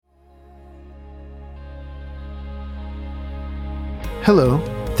Hello,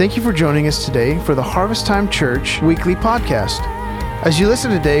 thank you for joining us today for the Harvest Time Church weekly podcast. As you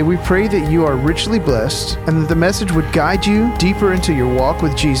listen today, we pray that you are richly blessed and that the message would guide you deeper into your walk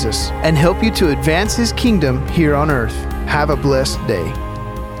with Jesus and help you to advance His kingdom here on earth. Have a blessed day.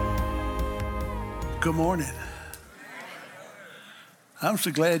 Good morning. I'm so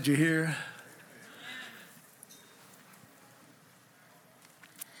glad you're here.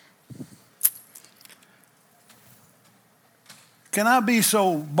 Can I be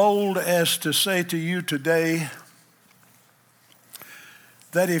so bold as to say to you today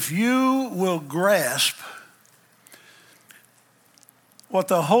that if you will grasp what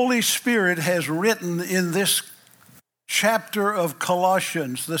the Holy Spirit has written in this chapter of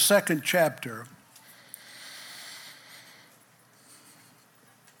Colossians, the second chapter,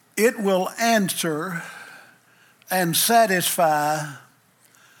 it will answer and satisfy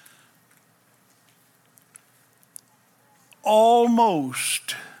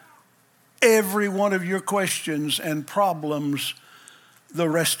almost every one of your questions and problems the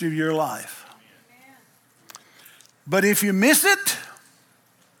rest of your life. But if you miss it,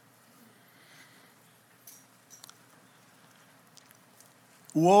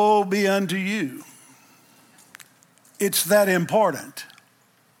 woe be unto you. It's that important.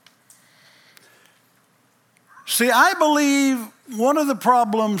 See, I believe one of the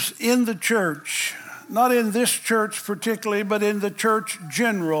problems in the church, not in this church particularly, but in the church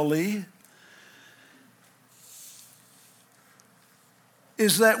generally,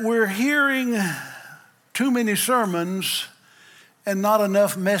 is that we're hearing too many sermons and not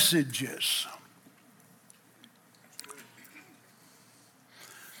enough messages.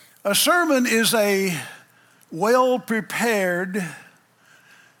 A sermon is a well-prepared,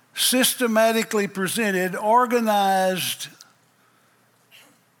 systematically presented, organized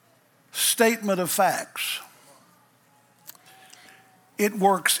statement of facts. It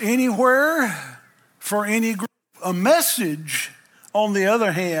works anywhere for any group. A message, on the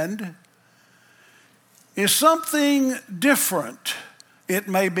other hand, is something different. It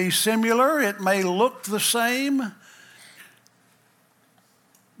may be similar, it may look the same,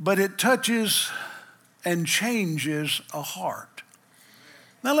 but it touches and changes a heart.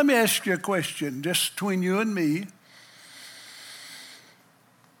 Now let me ask you a question, just between you and me.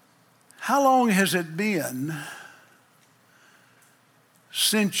 How long has it been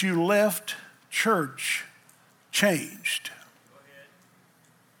since you left church changed?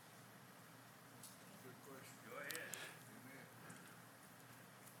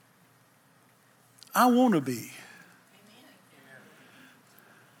 I want to be.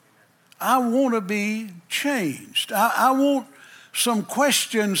 I want to be changed. I want some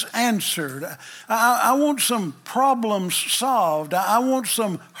questions answered. I want some problems solved. I want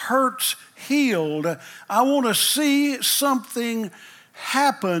some hurts healed. I want to see something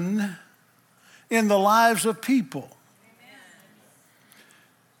happen in the lives of people.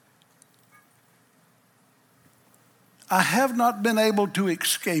 I have not been able to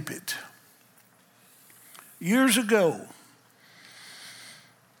escape it. Years ago,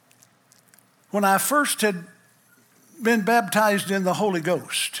 when I first had been baptized in the Holy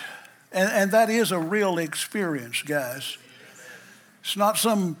Ghost, and that is a real experience, guys. It's not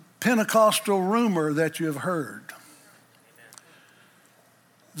some Pentecostal rumor that you've heard.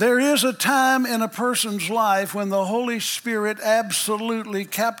 There is a time in a person's life when the Holy Spirit absolutely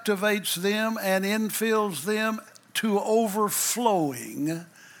captivates them and infills them to overflowing.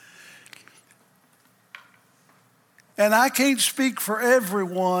 And I can't speak for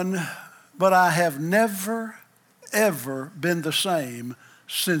everyone, but I have never, ever been the same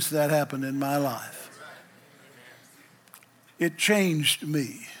since that happened in my life. It changed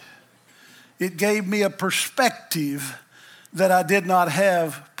me. It gave me a perspective that I did not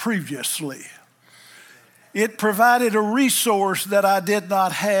have previously. It provided a resource that I did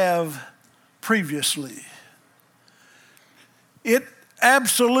not have previously. It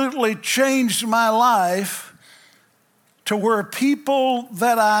absolutely changed my life to where people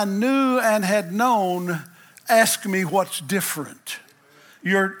that I knew and had known ask me what's different.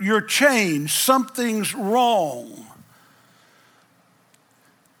 You're changed. Something's wrong.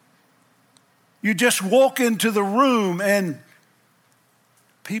 You just walk into the room and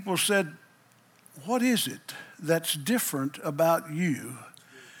people said, what is it that's different about you?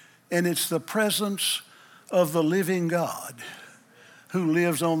 And it's the presence of the living God who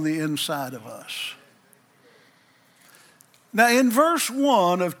lives on the inside of us. Now, in verse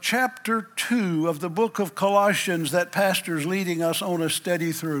 1 of chapter 2 of the book of Colossians that pastor's leading us on a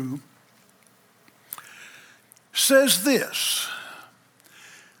study through, says this: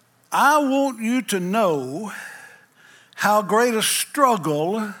 I want you to know how great a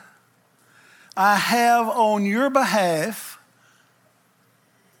struggle I have on your behalf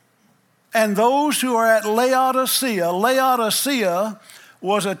and those who are at Laodicea. Laodicea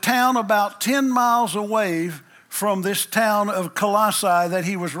was a town about 10 miles away from this town of Colossae that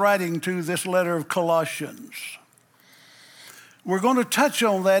he was writing to this letter of Colossians. We're going to touch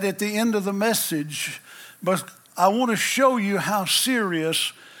on that at the end of the message, but I want to show you how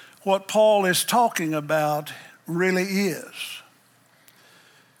serious what Paul is talking about really is.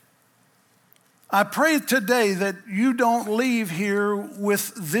 I pray today that you don't leave here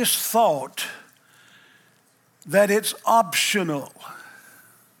with this thought that it's optional.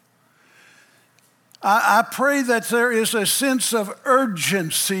 I pray that there is a sense of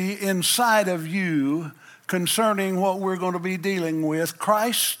urgency inside of you concerning what we're going to be dealing with.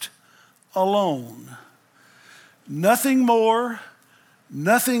 Christ alone. Nothing more,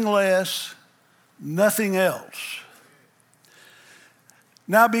 nothing less, nothing else.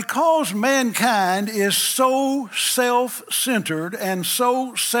 Now, because mankind is so self-centered and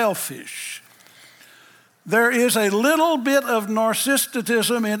so selfish, there is a little bit of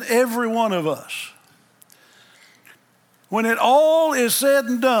narcissism in every one of us. When it all is said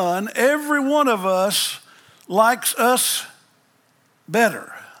and done, every one of us likes us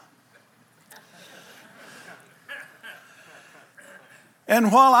better. And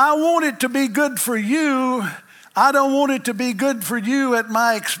while I want it to be good for you, I don't want it to be good for you at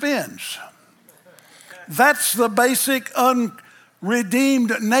my expense. That's the basic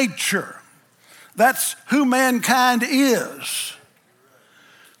unredeemed nature. That's who mankind is.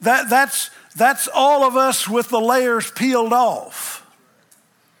 That's all of us with the layers peeled off.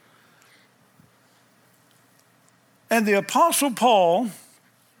 And the Apostle Paul,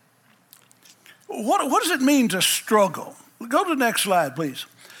 what does it mean to struggle? Go to the next slide, please.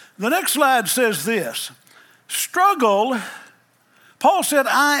 The next slide says this. Struggle, Paul said,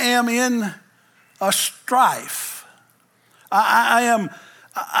 I am in a strife. I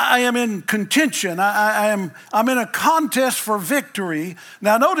am in contention. I'm in a contest for victory.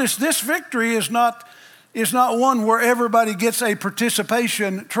 Now notice this victory is not one where everybody gets a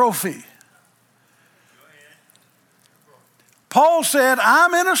participation trophy. Paul said,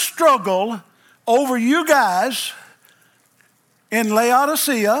 I'm in a struggle over you guys in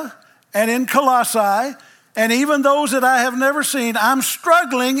Laodicea and in Colossae, and even those that I have never seen. I'm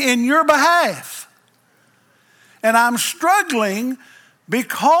struggling in your behalf. And I'm struggling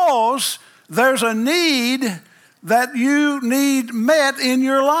because there's a need that you need met in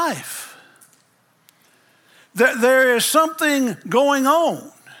your life. There is something going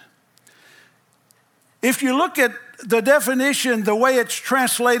on. If you look at the definition, the way it's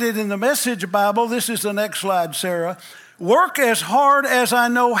translated in the Message Bible, this is the next slide, Sarah. Work as hard as I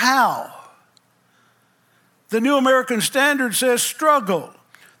know how. The New American Standard says struggle.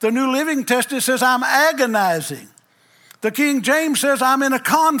 The New Living Testament says I'm agonizing. The King James says I'm in a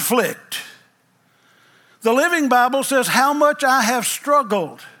conflict. The Living Bible says how much I have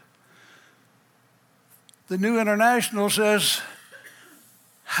struggled. The New International says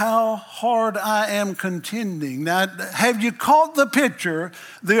how hard I am contending. Now, have you caught the picture?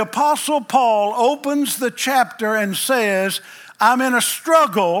 The Apostle Paul opens the chapter and says, I'm in a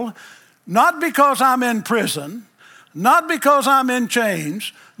struggle, not because I'm in prison, not because I'm in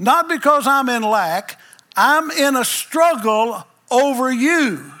chains, not because I'm in lack. I'm in a struggle over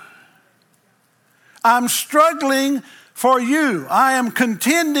you. I'm struggling for you. I am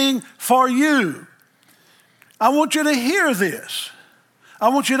contending for you. I want you to hear this. I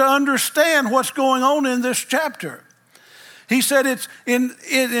want you to understand what's going on in this chapter. He said it's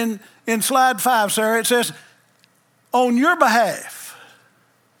in slide 5, Sarah, it says, on your behalf.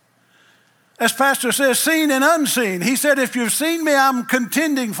 As Pastor says, seen and unseen. He said, if you've seen me, I'm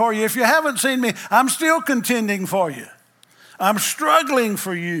contending for you. If you haven't seen me, I'm still contending for you. I'm struggling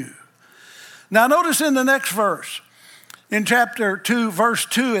for you. Now notice in the next verse, in chapter 2, verse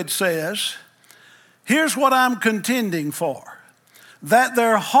 2, it says, here's what I'm contending for. That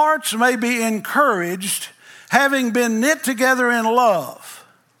their hearts may be encouraged, having been knit together in love.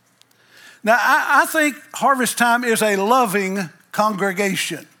 Now, I think Harvest Time is a loving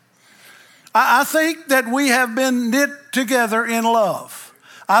congregation. I think that we have been knit together in love.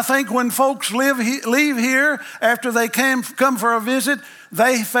 I think when folks leave here after they come for a visit,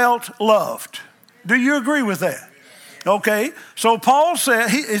 they felt loved. Do you agree with that? Okay, so Paul said,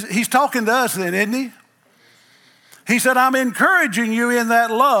 he's talking to us then, isn't he? He said, I'm encouraging you in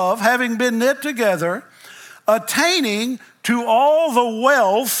that love, having been knit together, attaining to all the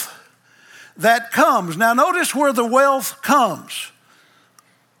wealth that comes. Now notice where the wealth comes.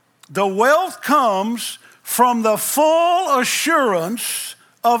 The wealth comes from the full assurance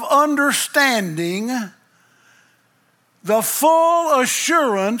of understanding, the full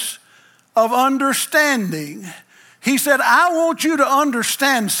assurance of understanding. He said, I want you to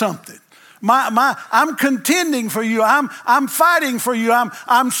understand something. I'm contending for you. I'm fighting for you.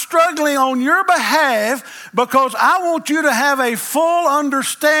 I'm struggling on your behalf because I want you to have a full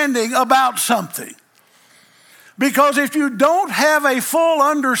understanding about something. Because if you don't have a full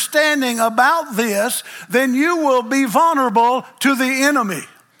understanding about this, then you will be vulnerable to the enemy.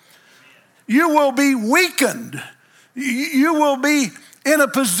 You will be weakened. You will be in a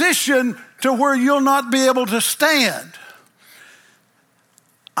position to where you'll not be able to stand.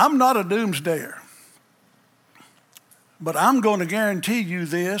 I'm not a doomsdayer, but I'm going to guarantee you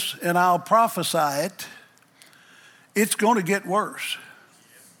this, and I'll prophesy it. It's going to get worse.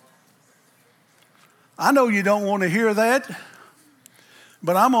 I know you don't want to hear that,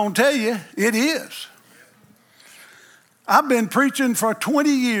 but I'm going to tell you, it is. I've been preaching for 20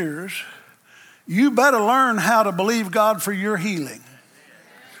 years. You better learn how to believe God for your healing.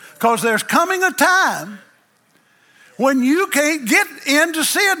 Because there's coming a time when you can't get in to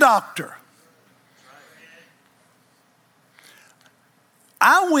see a doctor.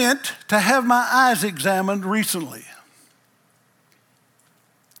 I went to have my eyes examined recently.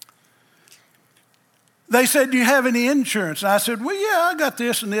 They said, do you have any insurance? And I said, well, yeah, I got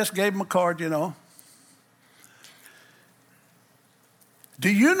this and this. Gave them a card, you know. Do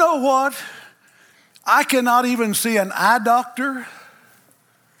you know what? I cannot even see an eye doctor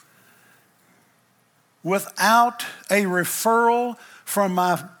without a referral from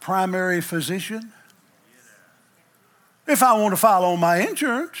my primary physician. If I want to file on my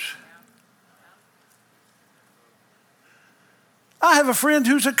insurance. I have a friend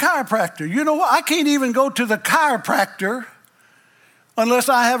who's a chiropractor. You know what? I can't even go to the chiropractor unless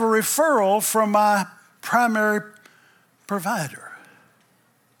I have a referral from my primary provider.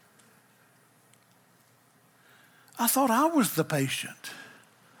 I thought I was the patient.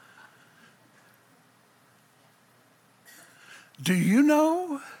 Do you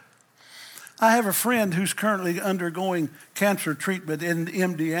know? I have a friend who's currently undergoing cancer treatment in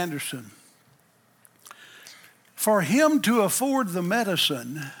MD Anderson. For him to afford the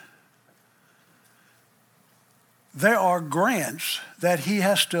medicine, there are grants that he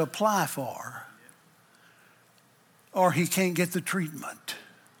has to apply for, or he can't get the treatment.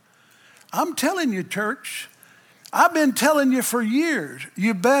 I'm telling you, church, I've been telling you for years,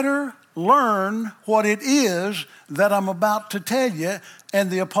 you better learn what it is that I'm about to tell you, and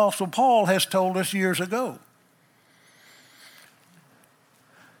the Apostle Paul has told us years ago.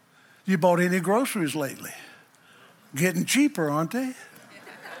 You bought any groceries lately? Getting cheaper, aren't they?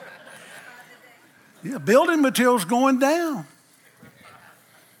 Yeah, building materials going down.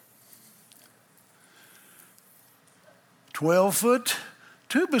 12-foot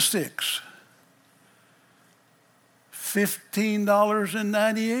tuba sticks.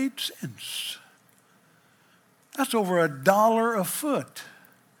 $15.98. That's over $1 a foot.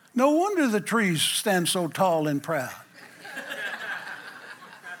 No wonder the trees stand so tall and proud.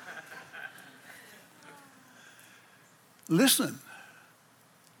 Listen,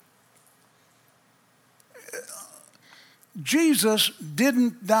 Jesus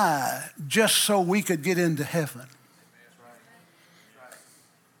didn't die just so we could get into heaven.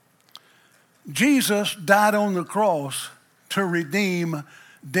 Jesus died on the cross to redeem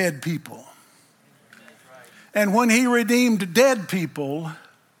dead people. And when he redeemed dead people,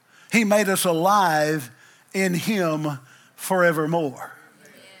 he made us alive in him forevermore.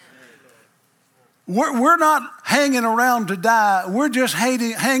 We're not hanging around to die. We're just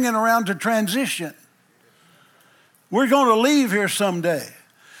hanging around to transition. We're going to leave here someday.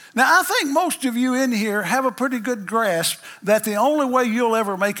 Now, I think most of you in here have a pretty good grasp that the only way you'll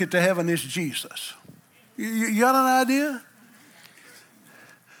ever make it to heaven is Jesus. You got an idea?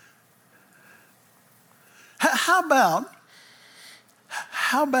 How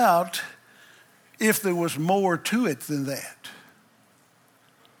about if there was more to it than that?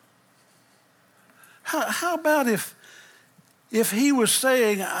 How about if he was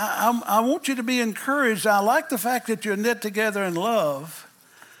saying, I want you to be encouraged. I like the fact that you're knit together in love.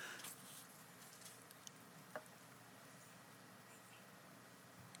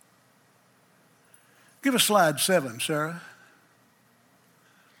 Give us slide 7, Sarah.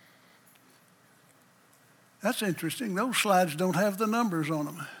 That's interesting. Those slides don't have the numbers on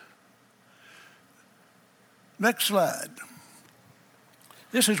them. Next slide.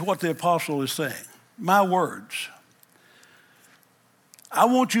 This is what the apostle is saying. My words. I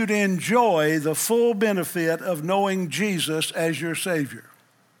want you to enjoy the full benefit of knowing Jesus as your Savior.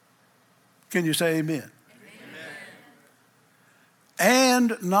 Can you say amen?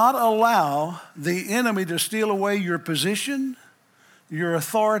 and not allow the enemy to steal away your position, your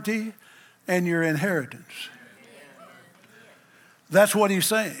authority, and your inheritance. That's what he's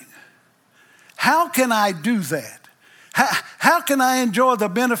saying. How can I do that? How can I enjoy the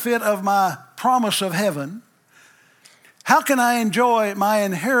benefit of my promise of heaven? How can I enjoy my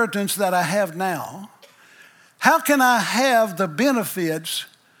inheritance that I have now? How can I have the benefits,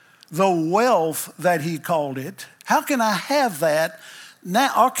 the wealth that he called it? How can I have that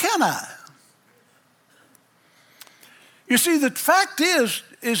now, or can I? You see, the fact is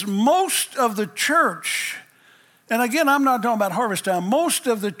most of the church, and again, I'm not talking about Harvest Time, most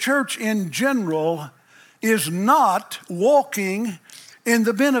of the church in general is not walking in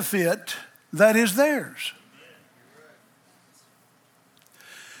the benefit that is theirs.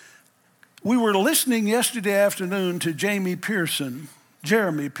 We were listening yesterday afternoon to Jeremy Pearson,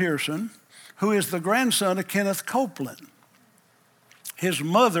 who is the grandson of Kenneth Copeland. His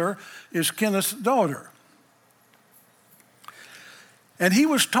mother is Kenneth's daughter. And he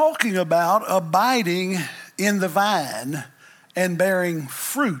was talking about abiding in the vine and bearing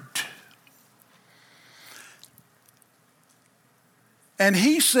fruit. And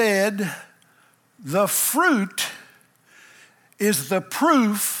he said, the fruit is the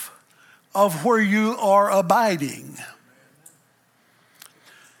proof of where you are abiding.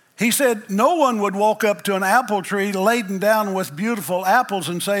 He said, no one would walk up to an apple tree laden down with beautiful apples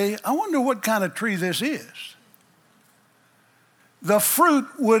and say, I wonder what kind of tree this is. The fruit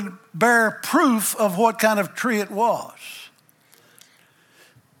would bear proof of what kind of tree it was.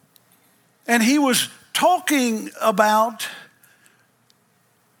 And he was talking about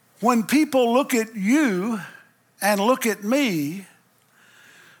when people look at you and look at me,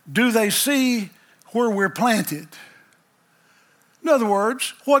 do they see where we're planted? In other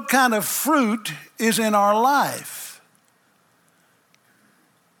words, what kind of fruit is in our life?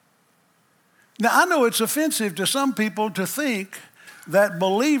 Now, I know it's offensive to some people to think that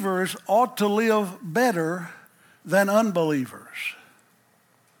believers ought to live better than unbelievers.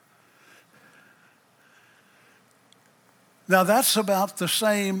 Now, that's about the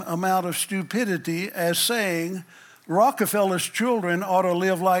same amount of stupidity as saying Rockefeller's children ought to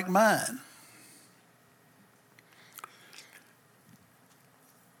live like mine.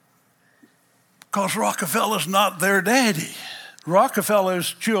 Because Rockefeller's not their daddy.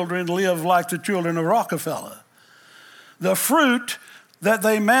 Rockefeller's children live like the children of Rockefeller. The fruit that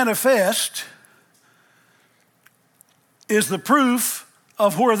they manifest is the proof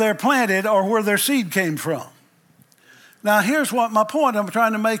of where they're planted or where their seed came from. Now, here's what my point I'm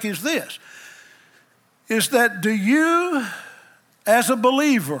trying to make is this, is that do you, as a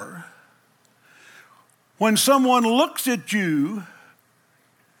believer, when someone looks at you,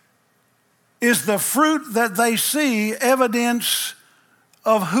 is the fruit that they see evidence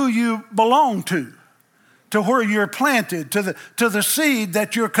of who you belong to where you're planted, to the seed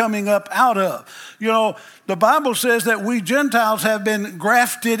that you're coming up out of? You know, the Bible says that we Gentiles have been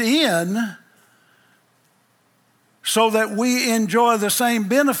grafted in so that we enjoy the same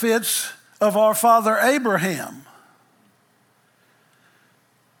benefits of our father Abraham.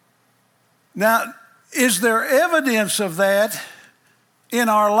 Now, is there evidence of that in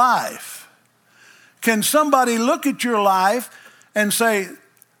our life? Can somebody look at your life and say,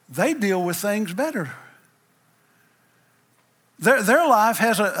 they deal with things better? Their life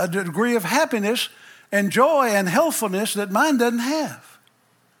has a degree of happiness and joy and healthfulness that mine doesn't have.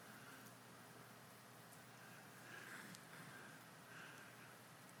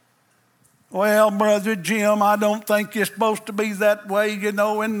 Well, Brother Jim, I don't think you're supposed to be that way. You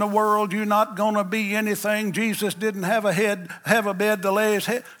know, in the world, you're not going to be anything. Jesus didn't have a bed to lay his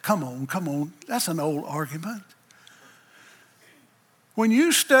head. Come on. That's an old argument. When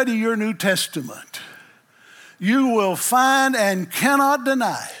you study your New Testament, you will find and cannot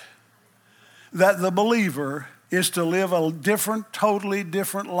deny that the believer is to live a different, totally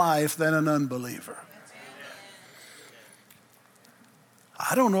different life than an unbeliever.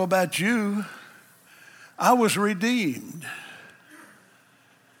 I don't know about you. I was redeemed.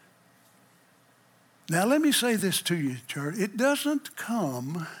 Now, let me say this to you, church. It doesn't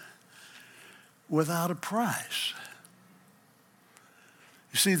come without a price.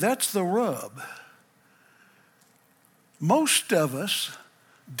 You see, that's the rub. Most of us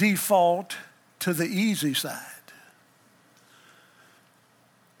default to the easy side.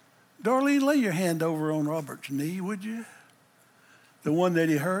 Darlene, lay your hand over on Robert's knee, would you? The one that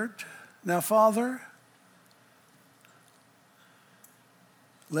he hurt. Now, Father,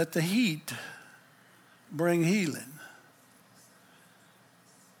 let the heat bring healing.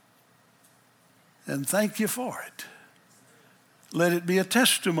 And thank you for it. Let it be a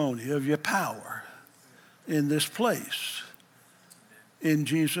testimony of your power in this place. In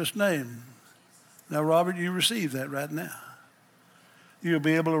Jesus' name. Now, Robert, you receive that right now. You'll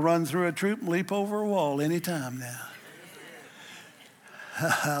be able to run through a troop and leap over a wall anytime now.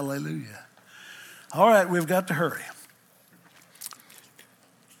 Hallelujah. All right, we've got to hurry.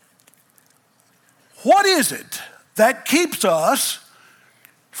 What is it that keeps us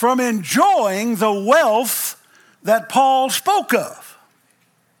from enjoying the wealth that Paul spoke of?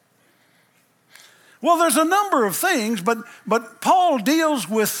 Well, there's a number of things, but Paul deals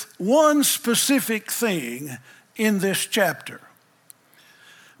with one specific thing in this chapter.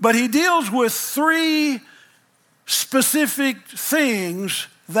 But he deals with three specific things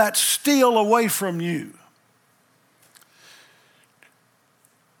that steal away from you.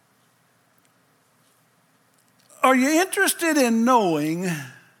 Are you interested in knowing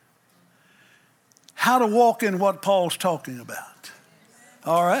how to walk in what Paul's talking about?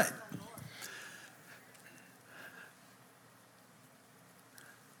 All right.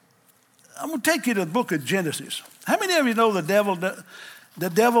 I'm going to take you to the book of Genesis. How many of you know the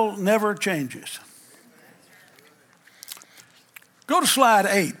devil never changes? Go to slide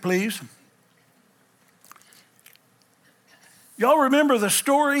 8, please. Y'all remember the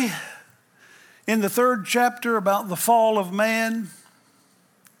story in the 3rd chapter about the fall of man?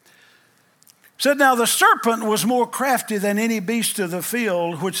 It said, now the serpent was more crafty than any beast of the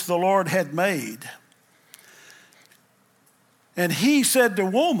field which the Lord had made. And he said to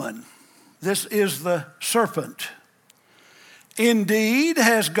woman, this is the serpent, indeed,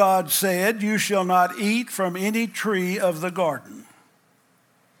 has God said, you shall not eat from any tree of the garden.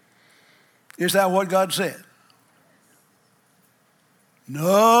 Is that what God said?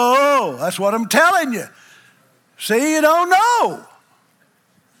 No, that's what I'm telling you. See, you don't know.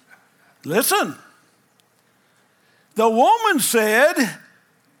 Listen. The woman said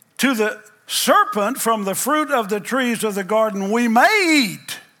to the serpent, from the fruit of the trees of the garden we may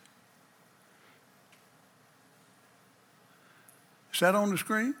eat. Is that on the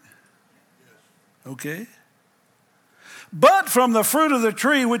screen? Okay. But from the fruit of the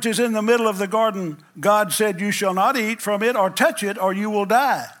tree which is in the middle of the garden, God said, you shall not eat from it or touch it, or you will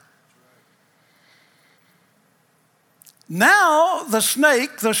die. Now the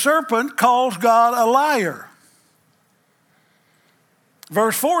snake, the serpent, calls God a liar.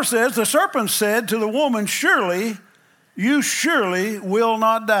 Verse 4 says, the serpent said to the woman, you surely will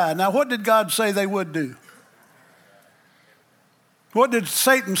not die. Now what did God say they would do? What did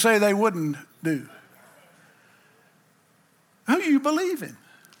Satan say they wouldn't do? Who you believe in?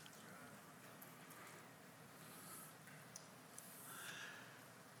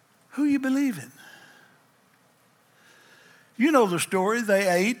 Who you believe in? You know the story. They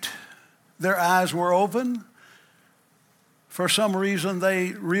ate. Their eyes were open. For some reason,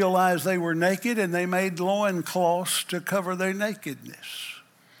 they realized they were naked, and they made loincloths to cover their nakedness.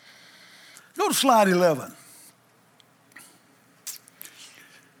 Go to slide 11.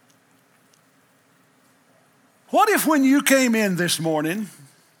 What if when you came in this morning,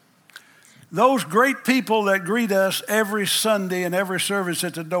 those great people that greet us every Sunday and every service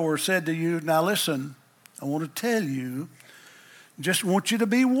at the door said to you, now listen, I want to tell you, just want you to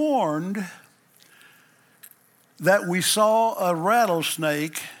be warned that we saw a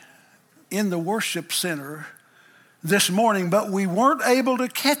rattlesnake in the worship center this morning, but we weren't able to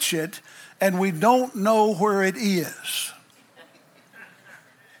catch it, and we don't know where it is.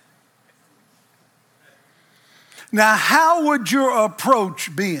 Now, how would your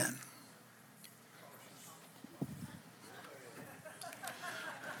approach been?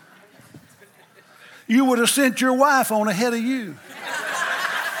 You would have sent your wife on ahead of you.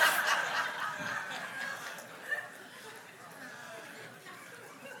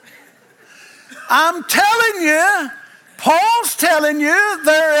 I'm telling you, Paul's telling you,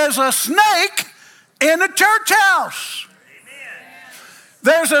 there is a snake in the church house.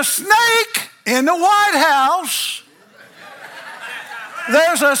 There's a snake in the White House.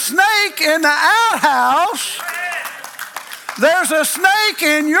 There's a snake in the outhouse. There's a snake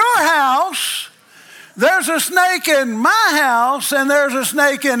in your house. There's a snake in my house, and there's a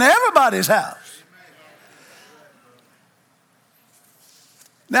snake in everybody's house.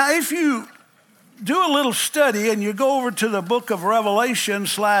 Now, if you do a little study and you go over to the book of Revelation,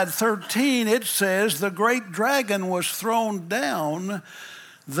 slide 13, it says the great dragon was thrown down,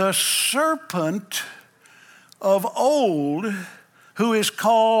 the serpent of old, who is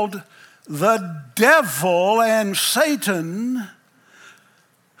called the devil and Satan,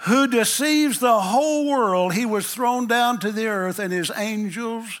 who deceives the whole world. He was thrown down to the earth, and his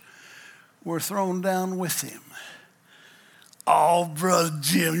angels were thrown down with him. Oh, Brother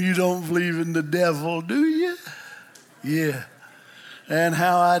Jim, you don't believe in the devil, do you? Yeah, and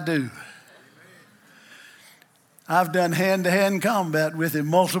how I do. I've done hand-to-hand combat with him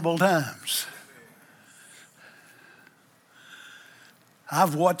multiple times.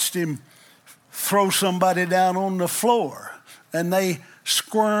 I've watched him throw somebody down on the floor and they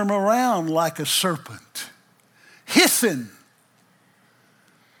squirm around like a serpent, hissing.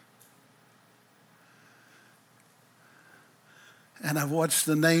 And I've watched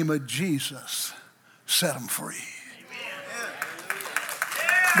the name of Jesus set them free.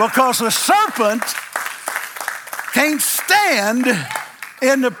 Because the serpent can't stand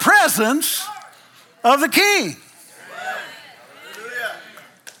in the presence of the king.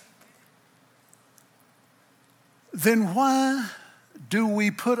 Then why do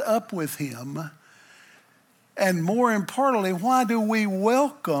we put up with him? And more importantly, why do we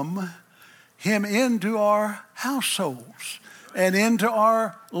welcome him into our households and into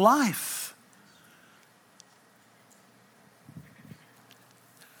our life?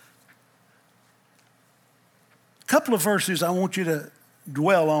 A couple of verses I want you to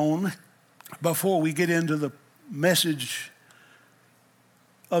dwell on before we get into the message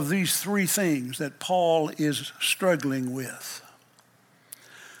of these three things that Paul is struggling with.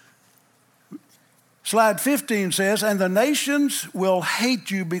 Slide 15 says, "And the nations will hate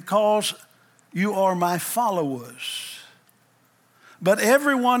you because you are my followers. But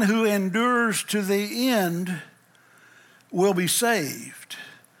everyone who endures to the end will be saved.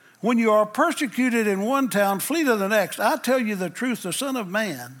 When you are persecuted in one town, flee to the next. I tell you the truth, the Son of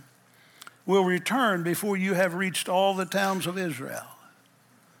Man will return before you have reached all the towns of Israel."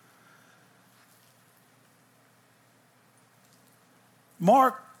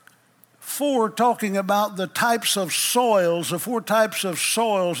 Mark 4, talking about the types of soils, the four types of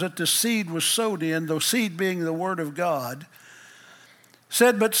soils that the seed was sowed in, the seed being the Word of God,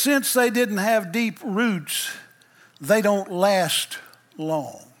 said, "But since they didn't have deep roots, they don't last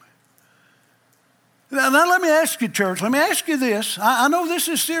long." Now let me ask you, church, let me ask you this. I know this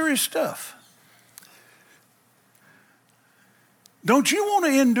is serious stuff. Don't you want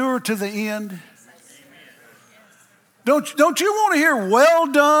to endure to the end? Don't you want to hear, "Well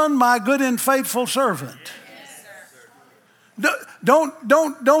done, my good and faithful servant"? Don't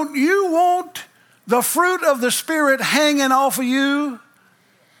you want the fruit of the Spirit hanging off of you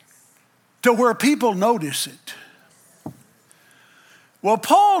to where people notice it? Well,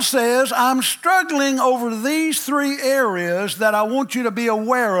 Paul says, I'm struggling over these three areas that I want you to be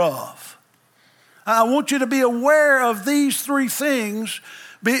aware of. I want you to be aware of these three things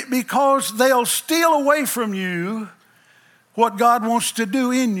because they'll steal away from you what God wants to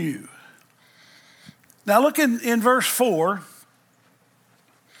do in you. Now look in verse 4,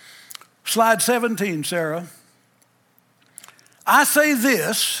 slide 17, Sarah. "I say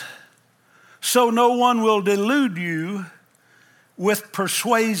this so no one will delude you with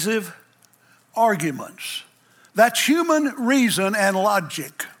persuasive arguments." That's human reason and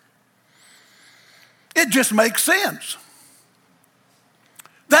logic. It just makes sense.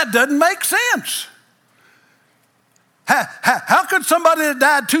 That doesn't make sense. How could somebody that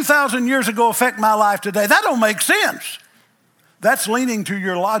died 2,000 years ago affect my life today? That don't make sense. That's leaning to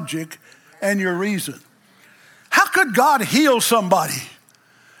your logic and your reason. How could God heal somebody?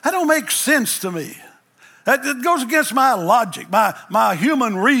 That don't make sense to me. That goes against my logic, my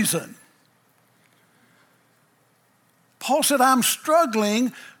human reason. Paul said, I'm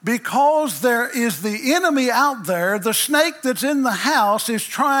struggling because there is the enemy out there. The snake that's in the house is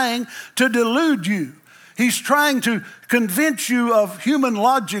trying to delude you. He's trying to convince you of human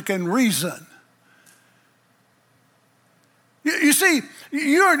logic and reason. You see,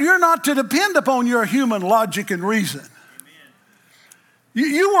 you're not to depend upon your human logic and reason.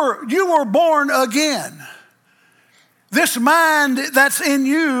 You were born again. This mind that's in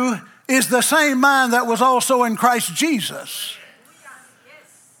you is the same mind that was also in Christ Jesus.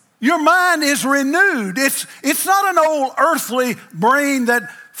 Your mind is renewed. It's not an old earthly brain that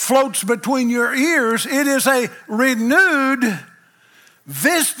floats between your ears. It is a renewed,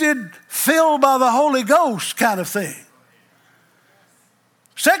 visited, filled by the Holy Ghost kind of thing.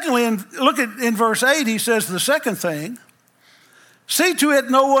 Secondly, look at in verse 8, he says the second thing, "See to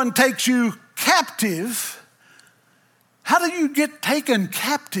it no one takes you captive." How do you get taken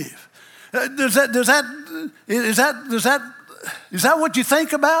captive? Is that what you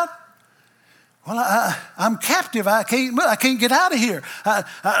think about? Well, I'm captive. I can't get out of here.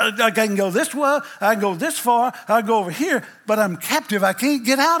 I can go this way. I can go this far. I go over here. But I'm captive. I can't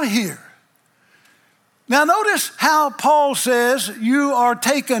get out of here. Now notice how Paul says you are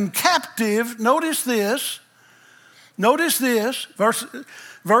taken captive. Notice this. Notice this,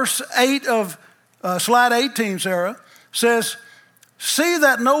 verse 8 of slide 18, Sarah, says, see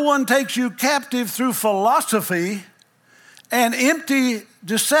that no one takes you captive through philosophy and empty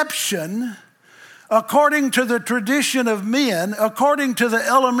deception, according to the tradition of men, according to the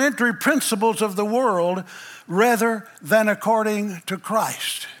elementary principles of the world, rather than according to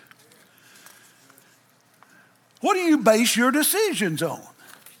Christ. What do you base your decisions on?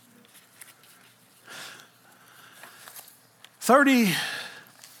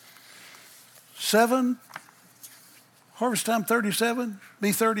 37, harvest time 37,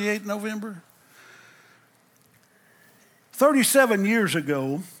 be 38 in November. 37 years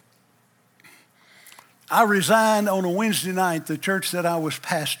ago, I resigned on a Wednesday night the church that I was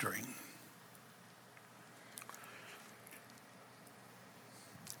pastoring.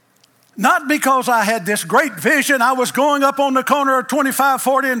 Not because I had this great vision. I was going up on the corner of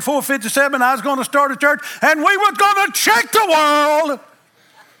 2540 and 457. I was going to start a church, and we were going to shake the world.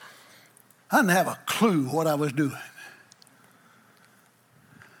 I didn't have a clue what I was doing.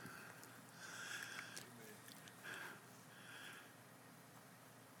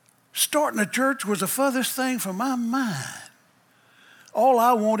 Starting a church was the furthest thing from my mind. All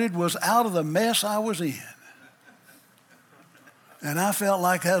I wanted was out of the mess I was in. And I felt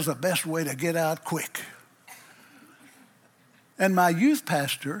like that was the best way to get out quick. And my youth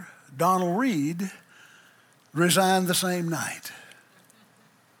pastor, Donald Reed, resigned the same night.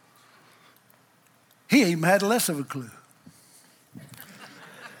 He even had less of a clue.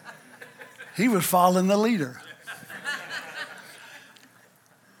 He was following the leader.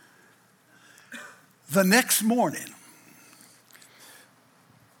 The next morning,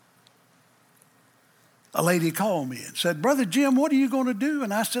 a lady called me and said, Brother Jim, what are you going to do?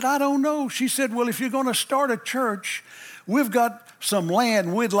 And I said, I don't know. She said, well, if you're going to start a church, we've got some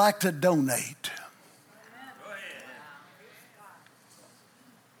land we'd like to donate.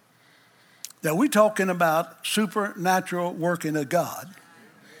 Now, we're talking about supernatural working of God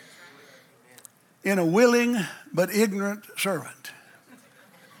in a willing but ignorant servant.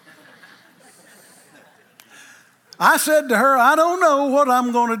 I said to her, I don't know what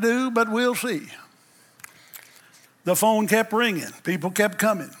I'm going to do, but we'll see. The phone kept ringing. People kept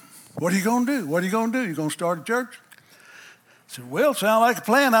coming. What are you going to do? What are you going to do? You going to start a church? I said, well, sound like a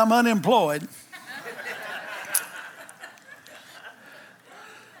plan. I'm unemployed.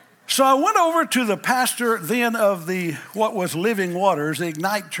 So I went over to the pastor then of what was Living Waters, the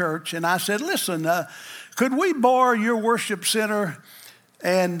Ignite Church, and I said, listen, could we borrow your worship center?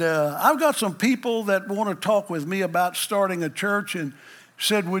 And I've got some people that want to talk with me about starting a church, and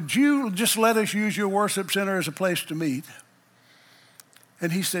said, would you just let us use your worship center as a place to meet?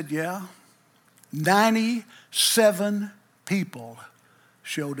 And he said, yeah. 97 people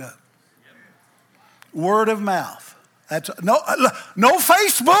showed up. Word of mouth. That's no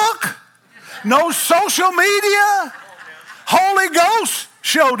Facebook, no social media. Holy Ghost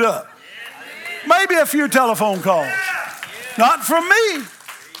showed up. Maybe a few telephone calls. Not from me.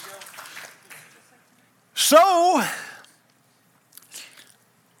 So,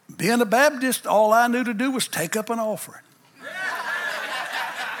 being a Baptist, all I knew to do was take up an offering.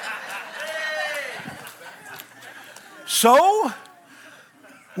 So,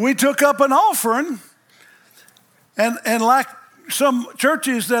 we took up an offering, and like some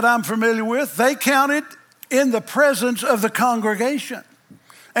churches that I'm familiar with, they count it in the presence of the congregation.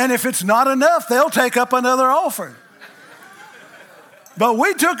 And if it's not enough, they'll take up another offering. But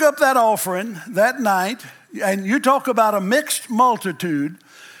we took up that offering that night, and you talk about a mixed multitude.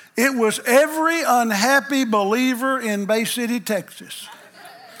 It was every unhappy believer in Bay City, Texas,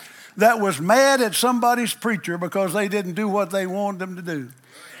 that was mad at somebody's preacher because they didn't do what they wanted them to do.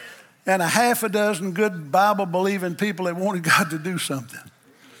 And a half a dozen good Bible-believing people that wanted God to do something.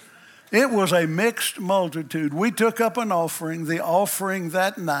 It was a mixed multitude. We took up an offering, the offering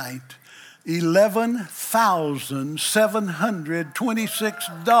that night,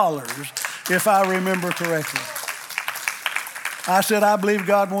 $11,726, if I remember correctly. I said, I believe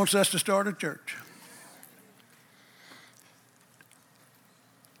God wants us to start a church.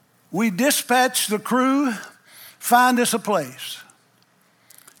 We dispatched the crew, find us a place.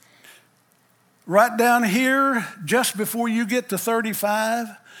 Right down here, just before you get to 35,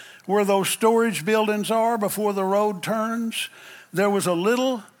 where those storage buildings are before the road turns, there was a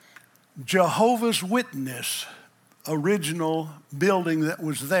little Jehovah's Witness original building that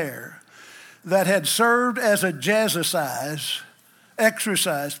was there that had served as a jazzercise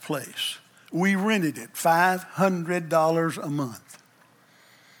exercise place. We rented it, $500 a month.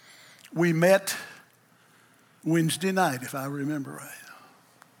 We met Wednesday night, if I remember right.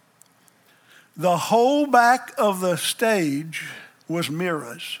 The whole back of the stage was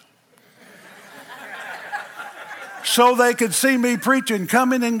mirrors. So they could see me preaching,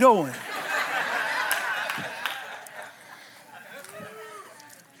 coming and going.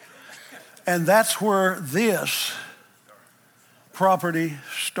 And that's where this property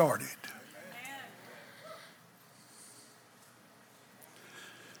started.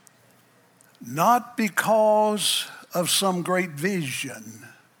 Not because of some great vision,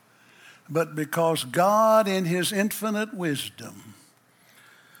 but because God in his infinite wisdom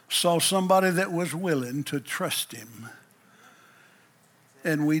saw somebody that was willing to trust him.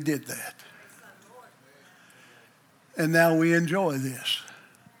 And we did that. And now we enjoy this.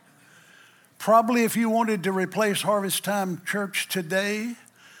 Probably if you wanted to replace Harvest Time Church today,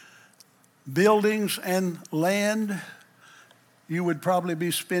 buildings and land, you would probably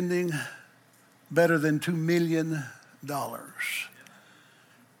be spending better than $2 million.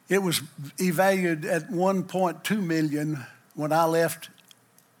 It was evaluated at $1.2 million when I left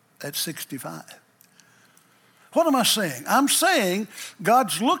at 65. What am I saying? I'm saying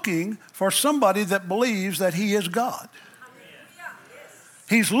God's looking for somebody that believes that he is God.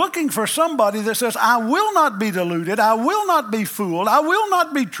 He's looking for somebody that says, I will not be deluded. I will not be fooled. I will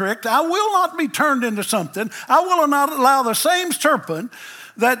not be tricked. I will not be turned into something. I will not allow the same serpent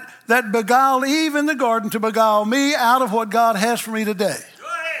that beguiled Eve in the garden to beguile me out of what God has for me today.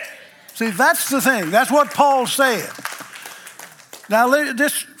 See, that's the thing. That's what Paul's saying. Now,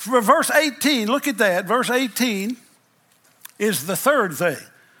 this for verse 18, look at that. Verse 18 is the third thing.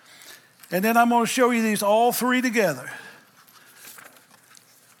 And then I'm going to show you these all three together.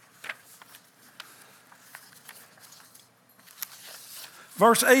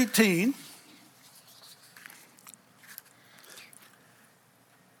 Verse 18,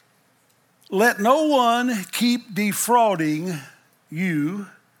 let no one keep defrauding you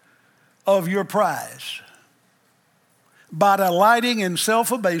of your prize by delighting in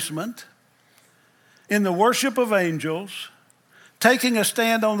self-abasement, in the worship of angels, taking a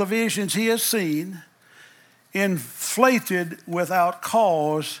stand on the visions he has seen, inflated without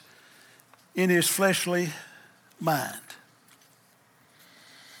cause in his fleshly mind.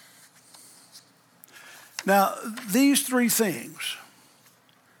 Now, these three things,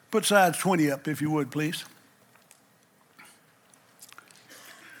 put sides 20 up if you would, please.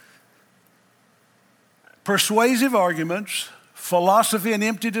 Persuasive arguments, philosophy and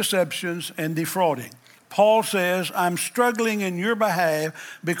empty deceptions, and defrauding. Paul says, I'm struggling in your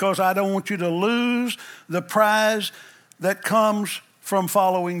behalf because I don't want you to lose the prize that comes from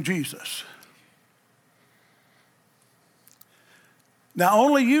following Jesus. Now,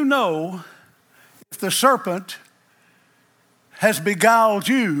 only you know if the serpent has beguiled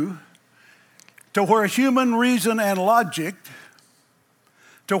you to where human reason and logic,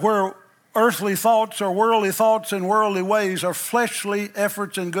 to where earthly thoughts or worldly thoughts and worldly ways or fleshly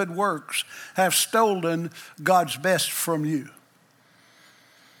efforts and good works have stolen God's best from you.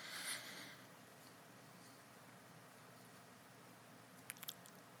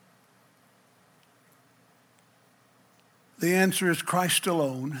 The answer is Christ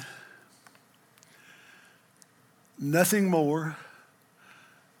alone. Nothing more,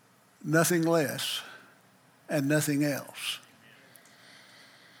 nothing less, and nothing else.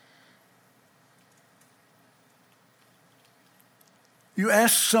 You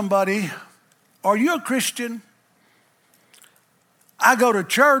ask somebody, are you a Christian? I go to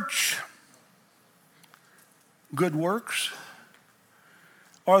church. Good works.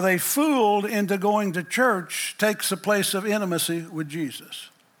 Are they fooled into going to church takes the place of intimacy with Jesus?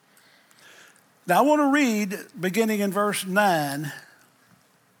 Now I want to read beginning in verse 9.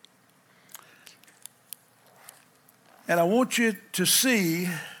 And I want you to see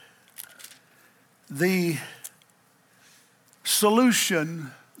the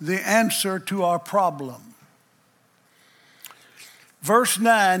solution, the answer to our problem. Verse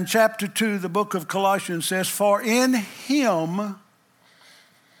 9, chapter 2, the book of Colossians says, for in him,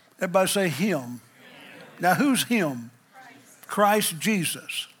 everybody say him. Now who's him? Christ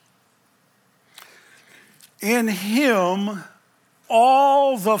Jesus. In him,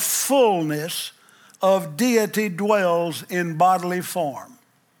 all the fullness of deity dwells in bodily form.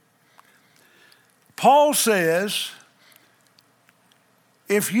 Paul says,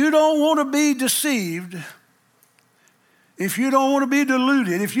 if you don't want to be deceived, if you don't want to be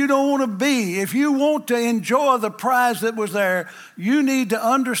deluded, if you want to enjoy the prize that was there, you need to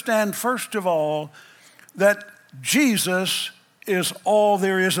understand, first of all, that Jesus is all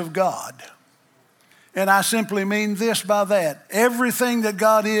there is of God. And I simply mean this by that. Everything that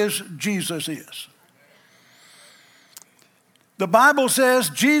God is, Jesus is. The Bible says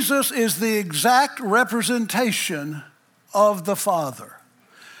Jesus is the exact representation of the Father.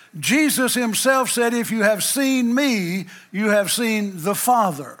 Jesus himself said, if you have seen me, you have seen the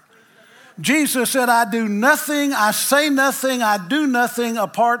Father. Jesus said, I do nothing, I say nothing, I do nothing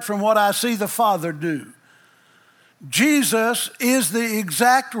apart from what I see the Father do. Jesus is the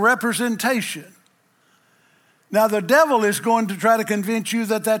exact representation. Now, the devil is going to try to convince you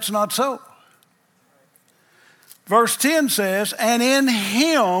that that's not so. Verse 10 says, and in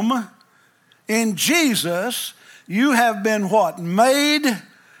him, in Jesus, you have been what? Made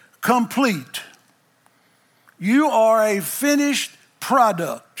complete. You are a finished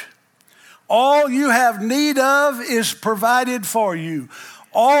product. All you have need of is provided for you.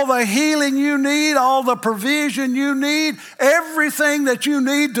 All the healing you need, all the provision you need, everything that you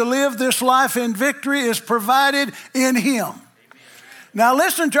need to live this life in victory is provided in him. Amen. Now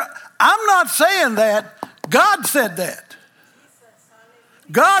listen, I'm not saying that. God said that.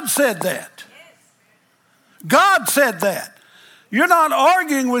 God said that. God said that. You're not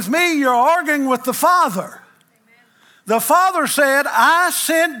arguing with me, you're arguing with the Father. The Father said, I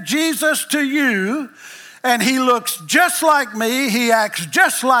sent Jesus to you, and he looks just like me, he acts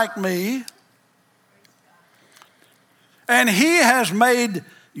just like me, and he has made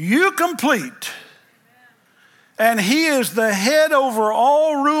you complete. And he is the head over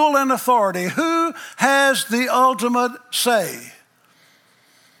all rule and authority. Who has the ultimate say?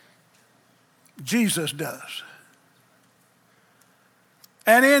 Jesus does.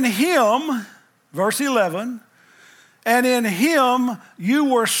 And in him, verse 11, and in him you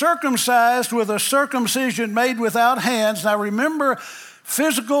were circumcised with a circumcision made without hands. Now remember,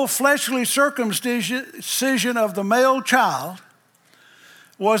 physical fleshly circumcision of the male child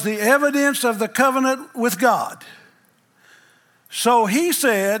was the evidence of the covenant with God. So he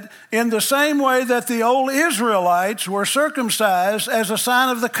said, in the same way that the old Israelites were circumcised as a sign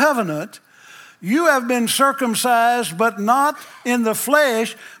of the covenant, you have been circumcised, but not in the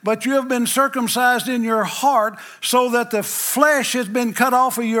flesh, but you have been circumcised in your heart, so that the flesh has been cut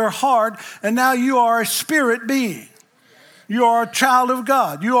off of your heart, and now you are a spirit being. You are a child of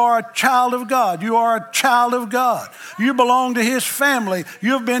God. You are a child of God. You are a child of God. You belong to his family.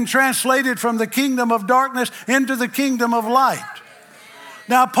 You have been translated from the kingdom of darkness into the kingdom of light.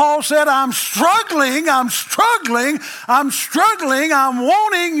 Now, Paul said, I'm struggling. I'm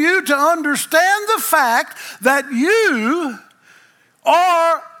wanting you to understand the fact that you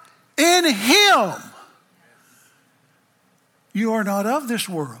are in him. You are not of this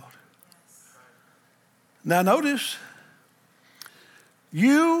world. Now, notice,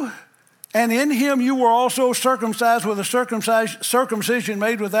 and in him you were also circumcised with a circumcision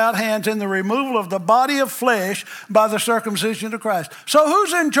made without hands, in the removal of the body of flesh by the circumcision of Christ. So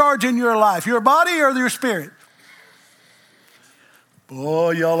who's in charge in your life, your body or your spirit?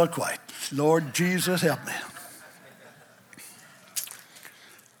 Boy, y'all are quiet. Lord Jesus, help me.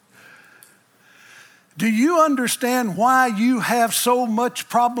 Do you understand why you have so much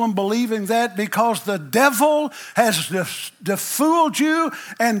problem believing that? Because the devil has fooled you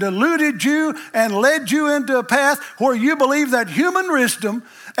and deluded you and led you into a path where you believe that human wisdom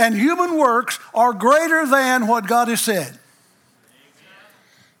and human works are greater than what God has said.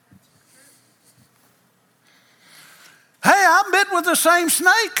 Hey, I bit with the same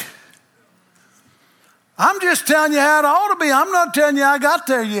snake. I'm just telling you how it ought to be. I'm not telling you I got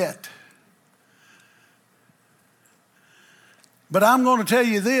there yet. But I'm going to tell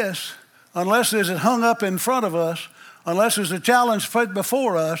you this, unless there's it hung up in front of us, unless there's a challenge put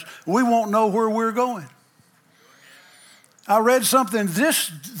before us, we won't know where we're going. I read something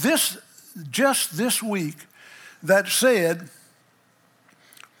just this week that said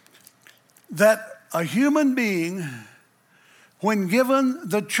that a human being, when given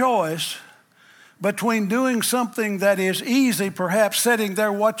the choice between doing something that is easy, perhaps sitting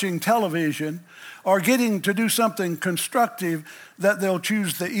there watching television, or getting to do something constructive, that they'll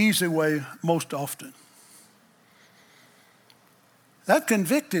choose the easy way most often. That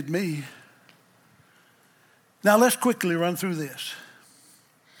convicted me. Now let's quickly run through this.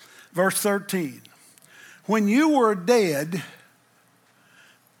 Verse 13. When you were dead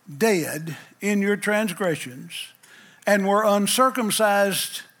in your transgressions, and were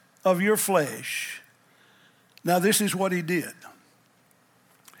uncircumcised of your flesh. Now this is what he did.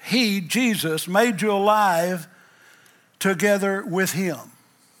 He, Jesus, made you alive together with him.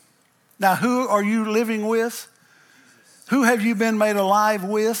 Now, who are you living with? Who have you been made alive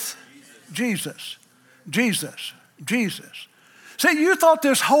with? Jesus. See, you thought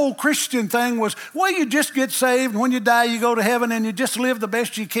this whole Christian thing was, well, you just get saved, and when you die, you go to heaven, and you just live the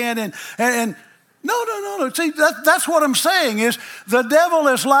best you can. And No. See, that's what I'm saying is the devil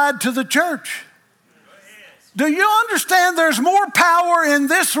has lied to the church. Do you understand there's more power in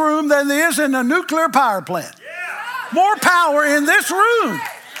this room than there is in a nuclear power plant? More power in this room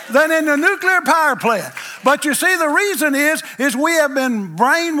than in the nuclear power plant. But you see, the reason is we have been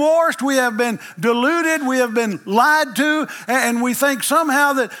brainwashed, we have been deluded, we have been lied to, and we think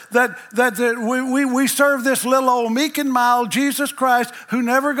somehow that we serve this little old meek and mild Jesus Christ who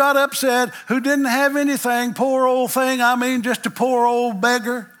never got upset, who didn't have anything, poor old thing, I mean just a poor old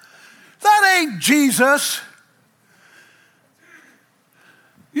beggar. That ain't Jesus.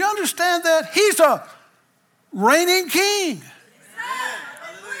 You understand that? He's a reigning king.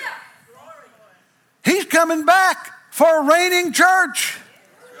 He's coming back for a reigning church.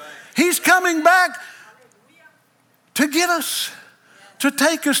 He's coming back to get us, to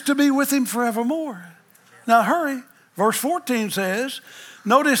take us to be with him forevermore. Now hurry. Verse 14 says,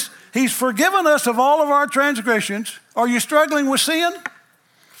 notice, he's forgiven us of all of our transgressions. Are you struggling with sin?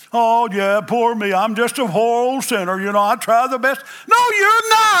 Oh, yeah, poor me. I'm just a horrible sinner. You know, I try the best. No, you're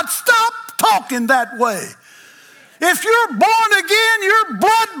not. Stop talking that way. If you're born again, you're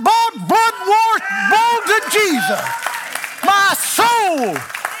blood-bought, blood-washed, born to Jesus. My soul.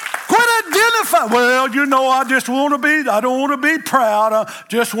 Quit identifying. Well, you know, I don't want to be proud.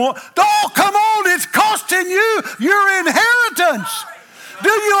 Oh, come on. It's costing you your inheritance. Do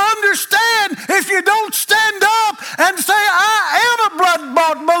you understand? If you don't stand up and say, I am a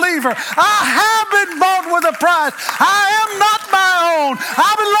blood-bought believer. I have been bought with a price. I am not my own.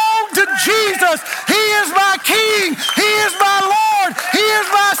 I belong to Jesus. He is my King. He is my Lord. He is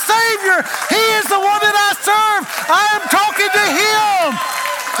my Savior. He is the one that I serve. I am talking to him.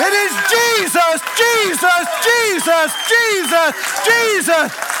 It is Jesus, Jesus, Jesus, Jesus,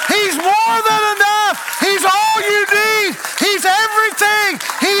 Jesus. He's more than enough. He's all you need. He's everything.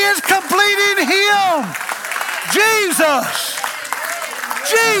 He is completing him. Jesus,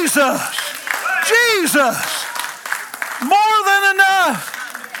 Jesus, Jesus. More than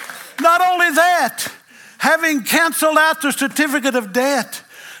enough. Not only that, having canceled out the certificate of debt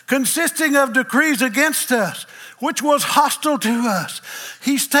consisting of decrees against us, which was hostile to us.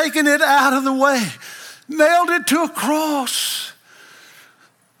 He's taken it out of the way, nailed it to a cross.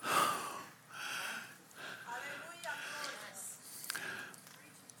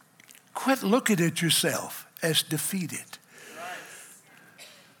 Quit looking at yourself as defeated.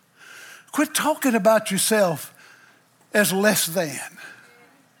 Quit talking about yourself as less than.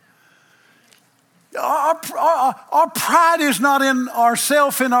 Our pride is not in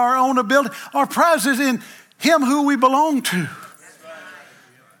ourself, in our own ability. Our pride is in him who we belong to.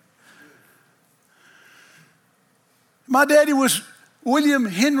 My daddy was William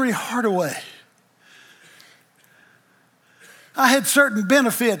Henry Hardaway. I had certain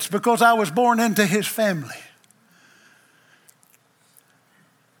benefits because I was born into his family.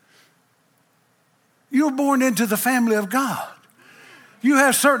 You were born into the family of God. You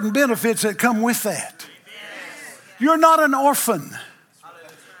have certain benefits that come with that. You're not an orphan.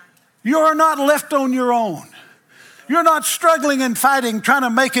 You are not left on your own. You're not struggling and fighting, trying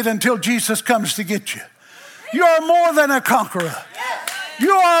to make it until Jesus comes to get you. You are more than a conqueror.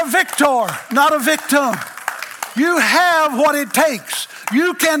 You are a victor, not a victim. You have what it takes.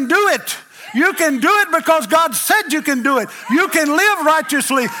 You can do it. You can do it because God said you can do it. You can live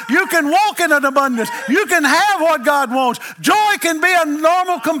righteously. You can walk in an abundance. You can have what God wants. Joy can be a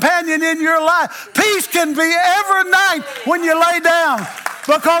normal companion in your life. Peace can be every night when you lay down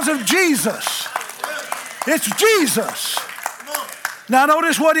because of Jesus. It's Jesus. Now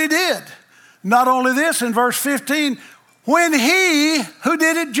notice what he did. Not only this, in verse 15, when he, who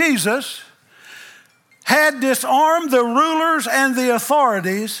did it, Jesus, had disarmed the rulers and the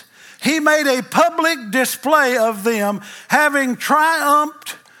authorities, he made a public display of them, having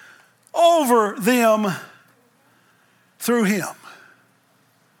triumphed over them through him.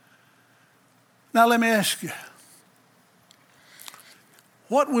 Now let me ask you,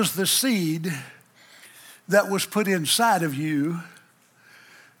 what was the seed that was put inside of you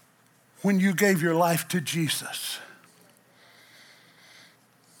when you gave your life to Jesus?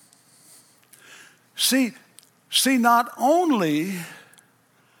 See, not only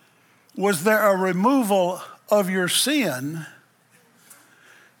was there a removal of your sin,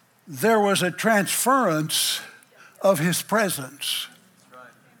 there was a transference of his presence.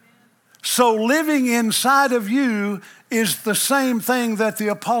 So living inside of you is the same thing that the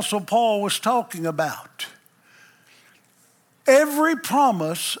Apostle Paul was talking about. Every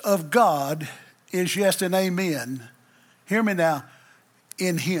promise of God is yes and amen. Hear me now,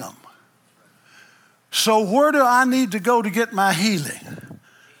 in him. So where do I need to go to get my healing?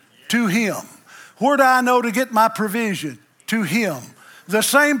 To him. Where do I know to get my provision? To Him. The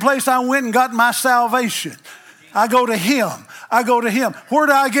same place I went and got my salvation. I go to Him. I go to Him. Where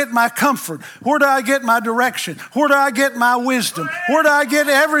do I get my comfort? Where do I get my direction? Where do I get my wisdom? Where do I get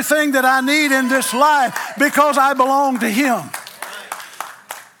everything that I need in this life? Because I belong to Him.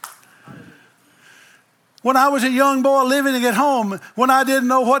 When I was a young boy living at home, when I didn't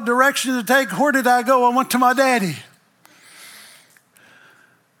know what direction to take, where did I go? I went to my daddy.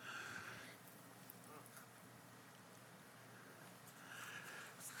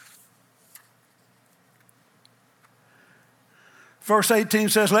 Verse 18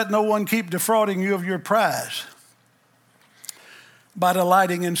 says, let no one keep defrauding you of your prize by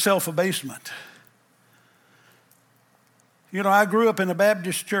delighting in self-abasement. You know, I grew up in a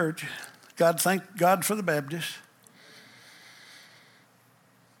Baptist church. Thank God for the Baptists.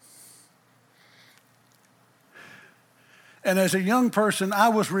 And as a young person, I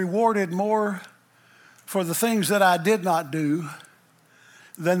was rewarded more for the things that I did not do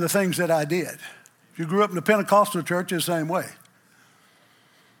than the things that I did. If you grew up in a Pentecostal church, it's the same way.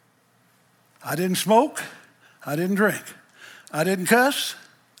 I didn't smoke. I didn't drink. I didn't cuss.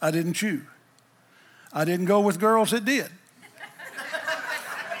 I didn't chew. I didn't go with girls that did.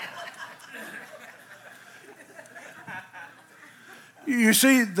 You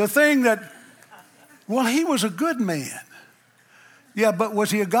see, the thing that, well, he was a good man. Yeah, but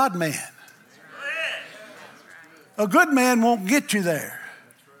was he a God man? A good man won't get you there.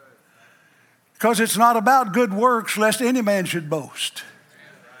 Because it's not about good works, lest any man should boast.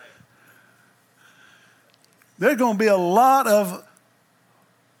 There's going to be a lot of,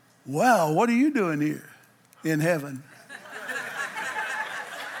 wow, what are you doing here in heaven?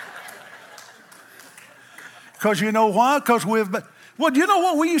 Because you know why? Because well, you know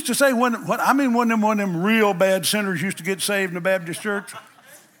what we used to say when them real bad sinners used to get saved in the Baptist church?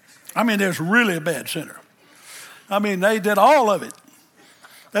 I mean, there's really a bad sinner. I mean, they did all of it.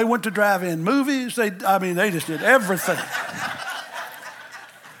 They went to drive-in movies. They just did everything.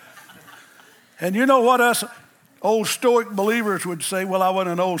 And you know what us old Stoic believers would say? Well, I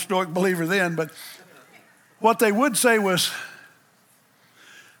wasn't an old Stoic believer then, but what they would say was,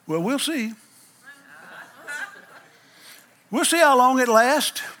 well, we'll see. We'll see how long it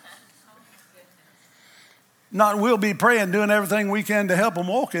lasts. Not we'll be praying, doing everything we can to help them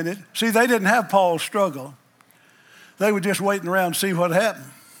walk in it. See, they didn't have Paul's struggle. They were just waiting around to see what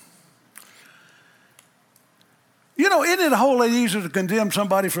happened. You know, isn't it a whole lot easier to condemn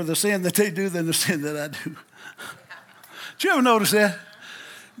somebody for the sin that they do than the sin that I do? Did you ever notice that?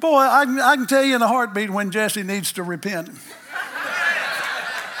 Boy, I can tell you in a heartbeat when Jesse needs to repent.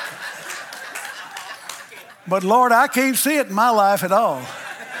 But Lord, I can't see it in my life at all.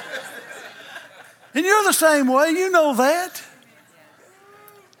 And you're the same way, you know that.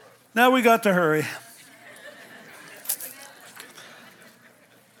 Now we got to hurry.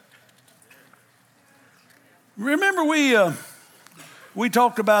 Remember we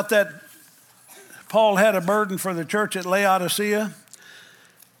talked about that Paul had a burden for the church at Laodicea.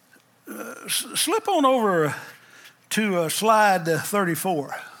 Slip on over to slide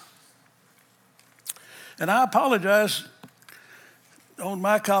 34. And I apologize. On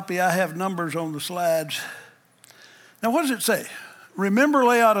my copy, I have numbers on the slides. Now, what does it say? Remember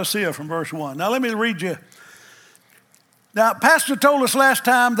Laodicea from verse 1. Now, let me read you. Now, Pastor told us last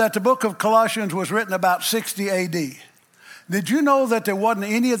time that the book of Colossians was written about 60 A.D. Did you know that there wasn't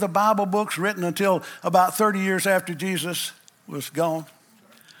any of the Bible books written until about 30 years after Jesus was gone?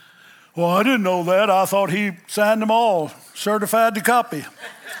 Well, I didn't know that. I thought he signed them all, certified to copy.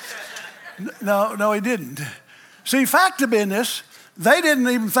 No, he didn't. See, fact of business, they didn't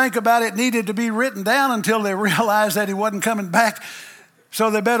even think about it needed to be written down until they realized that he wasn't coming back. So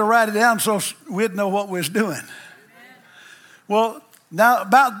they better write it down so we'd know what we was doing. Well, now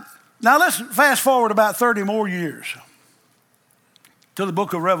let's fast forward about 30 more years to the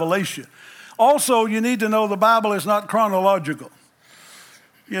book of Revelation. Also, you need to know the Bible is not chronological.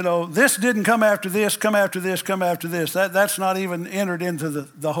 You know, this didn't come after this, come after this, come after this. That's not even entered into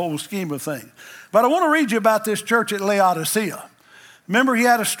the whole scheme of things. But I want to read you about this church at Laodicea. Remember, he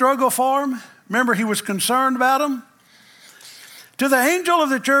had a struggle for him. Remember, he was concerned about him. To the angel of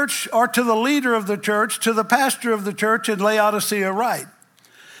the church, or to the leader of the church, to the pastor of the church in Laodicea write,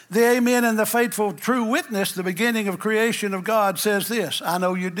 the Amen and the faithful true witness, the beginning of creation of God, says this, I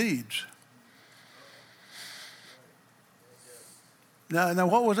know your deeds. Now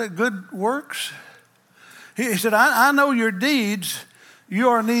what was it? Good works? He said, I know your deeds. You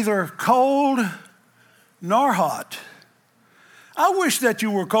are neither cold nor hot. I wish that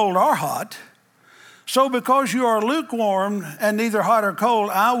you were cold or hot. So because you are lukewarm and neither hot or cold,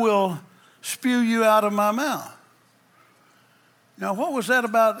 I will spew you out of my mouth. Now, what was that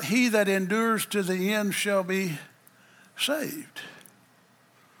about he that endures to the end shall be saved?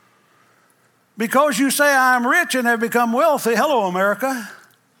 Because you say, I am rich and have become wealthy, hello, America,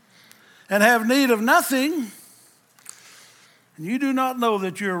 and have need of nothing, and you do not know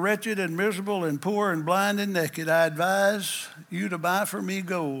that you're wretched and miserable and poor and blind and naked, I advise you to buy for me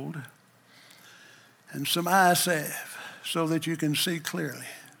gold and some eye salve so that you can see clearly.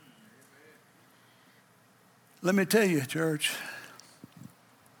 Let me tell you, church,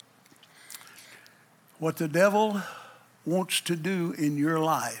 what the devil wants to do in your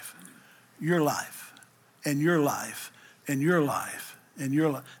life, and your life, and your life, and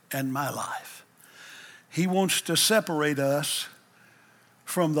your life, and my life. He wants to separate us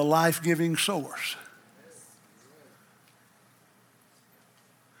from the life-giving source.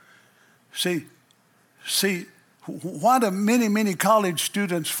 See, why do many college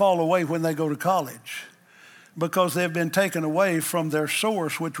students fall away when they go to college? Because they've been taken away from their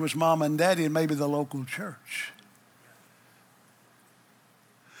source, which was mom and daddy and maybe the local church.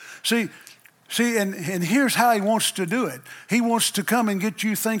 See, and here's how he wants to do it. He wants to come and get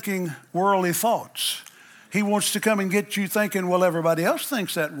you thinking worldly thoughts. He wants to come and get you thinking, well, everybody else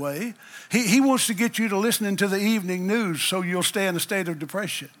thinks that way. He wants to get you to listening to the evening news so you'll stay in a state of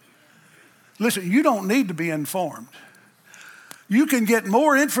depression. Listen, you don't need to be informed. You can get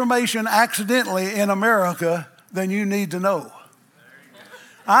more information accidentally in America than you need to know.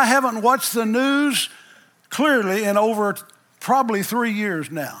 I haven't watched the news clearly in over probably 3 years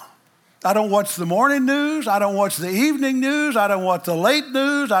now. I don't watch the morning news. I don't watch the evening news. I don't watch the late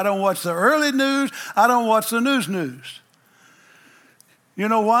news. I don't watch the early news. I don't watch the news. You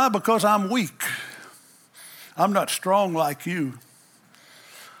know why? Because I'm weak. I'm not strong like you.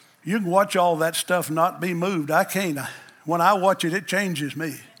 You can watch all that stuff and not be moved. I can't. When I watch it, it changes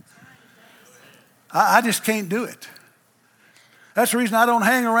me. I just can't do it. That's the reason I don't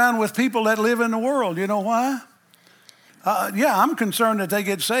hang around with people that live in the world. You know why? Yeah, I'm concerned that they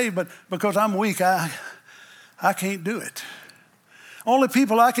get saved, but because I'm weak, I can't do it. Only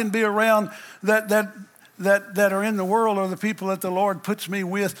people I can be around that are in the world are the people that the Lord puts me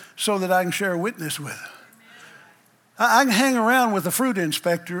with so that I can share a witness with. I can hang around with the fruit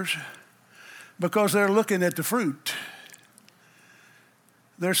inspectors because they're looking at the fruit.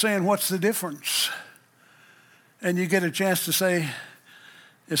 They're saying, what's the difference? And you get a chance to say,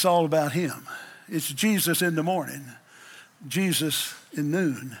 it's all about him. It's Jesus in the morning, Jesus in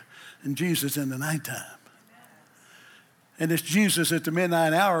noon, and Jesus in the nighttime. And it's Jesus at the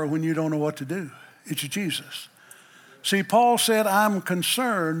midnight hour when you don't know what to do. It's Jesus. See, Paul said, I'm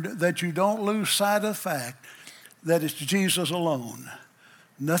concerned that you don't lose sight of the fact that it's Jesus alone,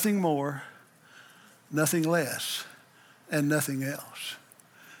 nothing more, nothing less, and nothing else.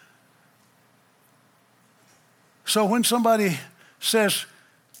 So when somebody says,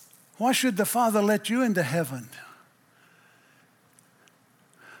 why should the Father let you into heaven?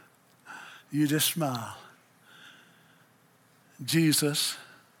 You just smile. Jesus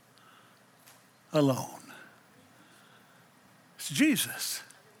alone. It's Jesus.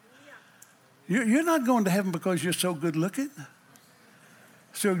 You're not going to heaven because you're so good looking,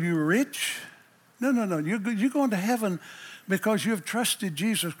 so you're rich. No. You're going to heaven because you've trusted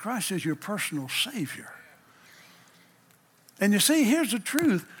Jesus Christ as your personal Savior. And you see, here's the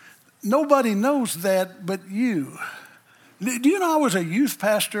truth. Nobody knows that but you. Do you know I was a youth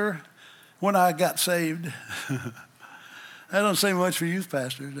pastor when I got saved? I don't say much for youth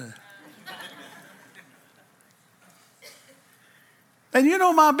pastors. And you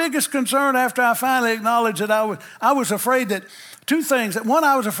know my biggest concern after I finally acknowledged that I was afraid that two things. That one,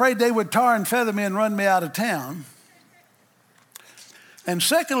 I was afraid they would tar and feather me and run me out of town. And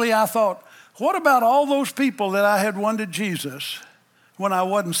secondly, I thought, what about all those people that I had won to Jesus when I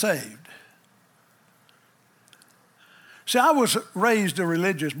wasn't saved? See, I was raised a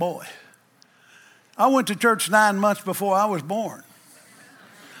religious boy. I went to church 9 months before I was born.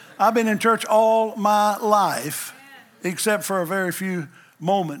 I've been in church all my life, except for a very few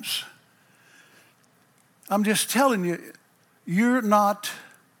moments. I'm just telling you, you're not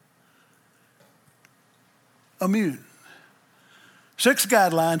immune. 6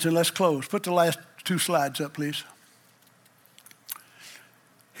 guidelines, and let's close. Put the last 2 slides up, please.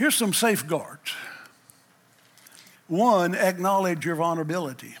 Here's some safeguards. 1, acknowledge your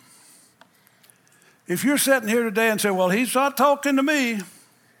vulnerability. If you're sitting here today and say, well, he's not talking to me,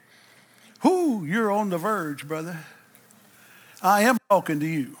 you're on the verge, brother. I am talking to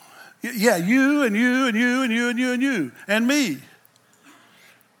you. Yeah, you and you and you and you and you and you and me.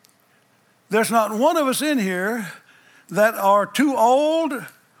 There's not one of us in here that are too old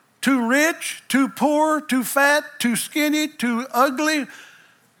too rich, too poor, too fat, too skinny, too ugly,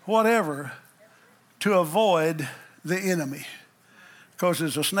 whatever, to avoid the enemy. Because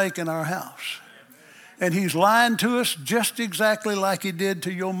there's a snake in our house. And he's lying to us just exactly like he did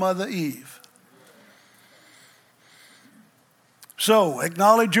to your mother Eve. So,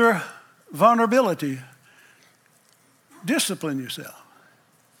 acknowledge your vulnerability. Discipline yourself.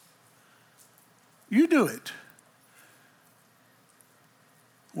 You do it.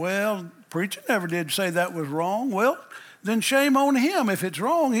 Well, preacher never did say that was wrong. Well, then shame on him. If it's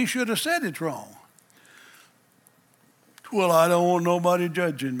wrong, he should have said it's wrong. Well, I don't want nobody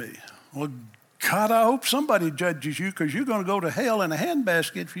judging me. Well, God, I hope somebody judges you, because you're going to go to hell in a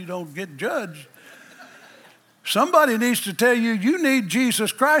handbasket if you don't get judged. Somebody needs to tell you, you need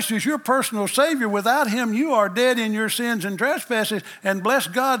Jesus Christ as your personal Savior. Without him, you are dead in your sins and trespasses. And bless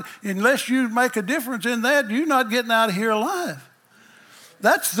God, unless you make a difference in that, you're not getting out of here alive.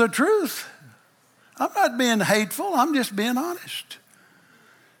 That's the truth. I'm not being hateful. I'm just being honest.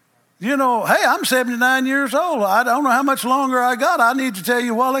 You know, hey, I'm 79 years old. I don't know how much longer I got. I need to tell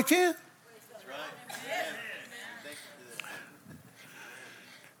you while I can.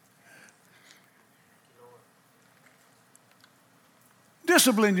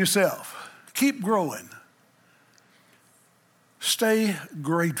 Discipline yourself. Keep growing. Stay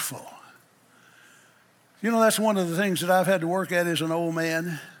grateful. You know, that's one of the things that I've had to work at as an old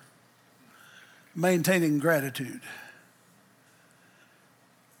man, maintaining gratitude.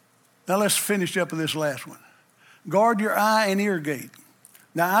 Now let's finish up with this last one. Guard your eye and ear gate.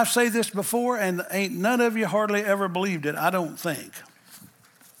 Now, I've said this before, and ain't none of you hardly ever believed it, I don't think.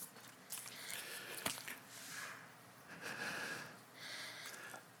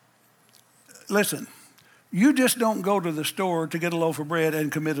 Listen, you just don't go to the store to get a loaf of bread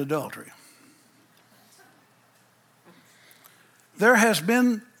and commit adultery. There has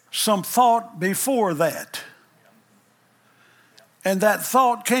been some thought before that. And that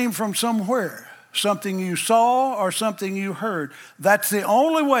thought came from somewhere. Something you saw or something you heard. That's the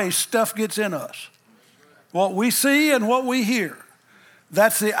only way stuff gets in us. What we see and what we hear.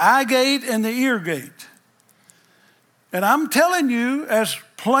 That's the eye gate and the ear gate. And I'm telling you, as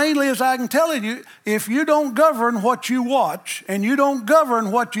plainly as I can tell you, if you don't govern what you watch and you don't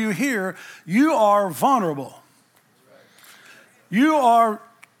govern what you hear, you are vulnerable. You are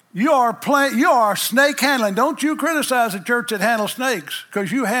snake handling. Don't you criticize a church that handles snakes, because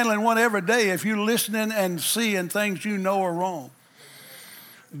you're handling one every day if you're listening and seeing things you know are wrong.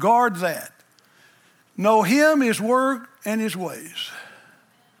 Guard that. Know him, his word, and his ways.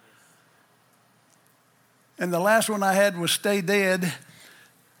 And the last one I had was stay dead.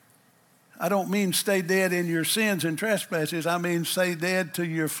 I don't mean stay dead in your sins and trespasses. I mean stay dead to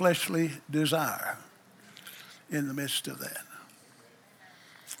your fleshly desire in the midst of that.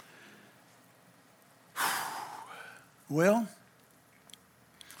 Well,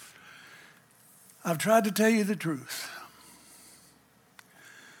 I've tried to tell you the truth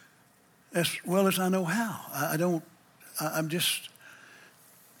as well as I know how. I'm just,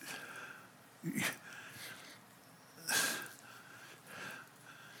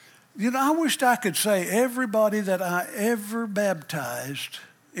 you know, I wished I could say everybody that I ever baptized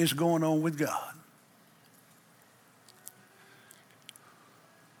is going on with God.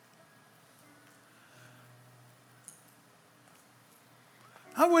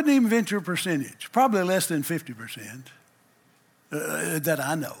 I wouldn't even venture a percentage, probably less than 50% that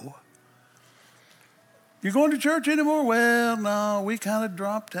I know. You going to church anymore? Well, no, we kind of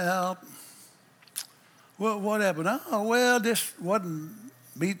dropped out. Well, what happened? Oh, well, this wasn't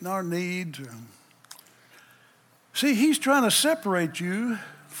meeting our needs. See, he's trying to separate you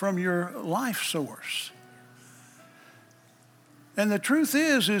from your life source. And the truth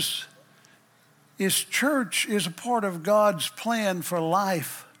is church is a part of God's plan for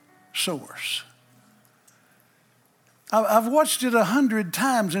life source. I've watched it 100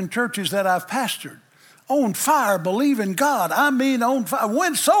 times in churches that I've pastored. On fire, believing God. I mean, on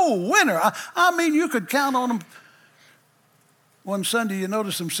fire. Soul winner. I mean, you could count on them. One Sunday, you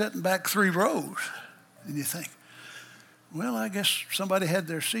notice them sitting back 3 rows. And you think, well, I guess somebody had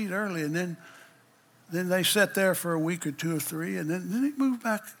their seat early, and then they sat there for a week or 2 or 3, and then they moved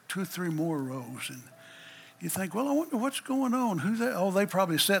back 2 or 3 more rows. And you think, well, I wonder what's going on. Who's that? Oh, they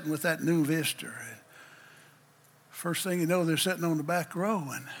probably sitting with that new visitor. First thing you know, they're sitting on the back row.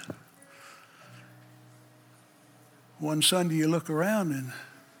 And one Sunday you look around and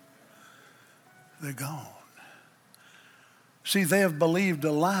they're gone. See, they have believed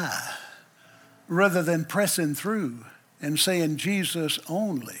a lie rather than pressing through and saying Jesus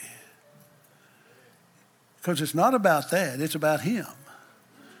only. Because it's not about that, it's about him.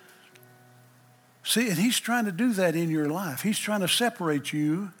 See, and he's trying to do that in your life. He's trying to separate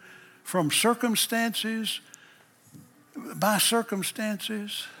you from circumstances, by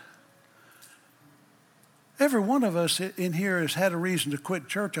circumstances. Every one of us in here has had a reason to quit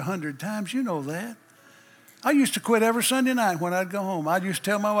church 100 times. You know that. I used to quit every Sunday night when I'd go home. I used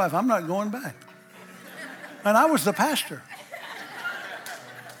to tell my wife, I'm not going back. And I was the pastor.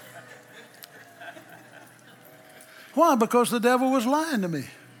 Why? Because the devil was lying to me.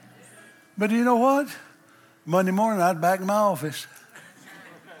 But you know what? Monday morning, I'd back in my office.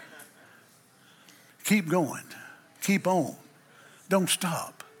 Keep going. Keep on. Don't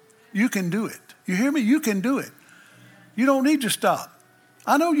stop. You can do it. You hear me? You can do it. You don't need to stop.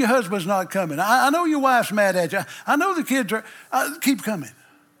 I know your husband's not coming. I know your wife's mad at you. I know the kids are. Keep coming.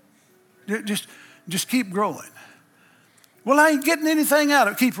 Just keep growing. Well, I ain't getting anything out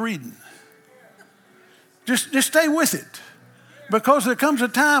of it. Keep reading. Just stay with it. Because there comes a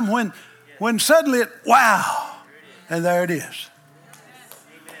time when suddenly wow, and there it is.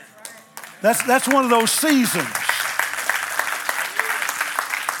 That's one of those seasons.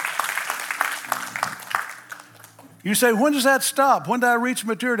 You say, when does that stop? When do I reach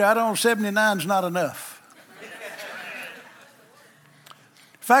maturity? I don't know, 79 is not enough.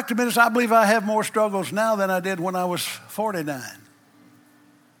 Fact of it is, I believe I have more struggles now than I did when I was 49.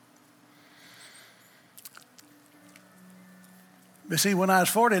 But see, when I was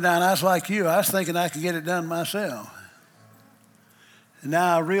 49, I was like you. I was thinking I could get it done myself. And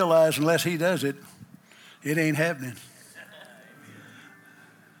now I realize unless he does it, it ain't happening.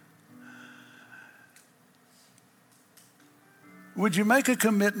 Would you make a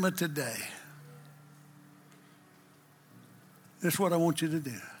commitment today? This is what I want you to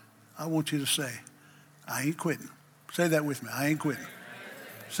do. I want you to say, I ain't quitting. Say that with me. I ain't quitting.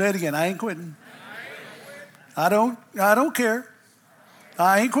 Say it again. I ain't quitting. I don't care.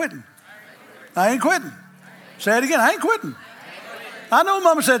 I ain't quitting. I ain't quitting. Say it again. I ain't quitting. I know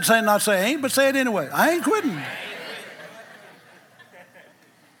Mama said say not say ain't, but say it anyway. I ain't quitting.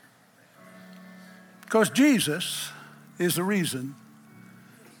 Because Jesus is the reason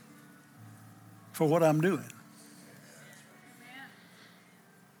for what I'm doing.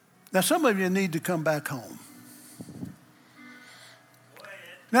 Now, some of you need to come back home.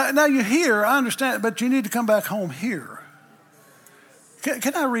 Now you're here, I understand, but you need to come back home here.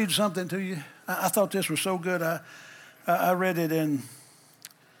 Can I read something to you? I thought this was so good. I read it in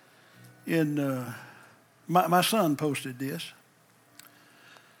my son posted this.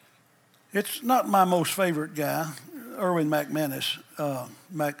 It's not my most favorite guy, Erwin McManus.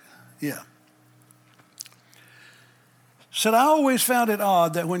 Said, I always found it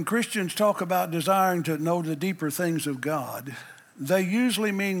odd that when Christians talk about desiring to know the deeper things of God, they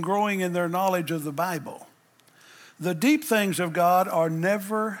usually mean growing in their knowledge of the Bible. The deep things of God are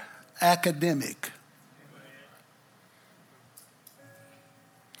never academic.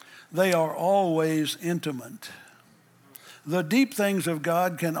 They are always intimate. The deep things of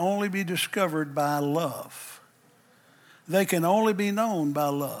God can only be discovered by love. They can only be known by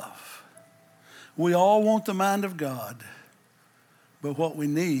love. We all want the mind of God, but what we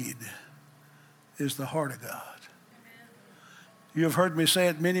need is the heart of God. You have heard me say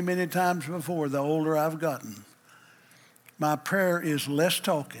it many, many times before, the older I've gotten. My prayer is less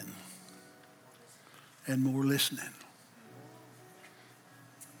talking and more listening.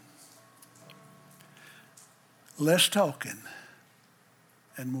 Less talking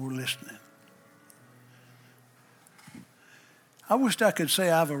and more listening. I wished I could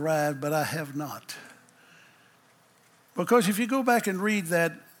say I've arrived, but I have not. Because if you go back and read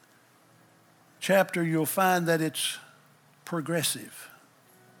that chapter, you'll find that it's progressive.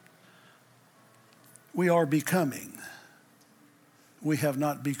 We are becoming. We have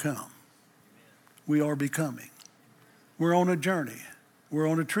not become. We are becoming. We're on a journey. We're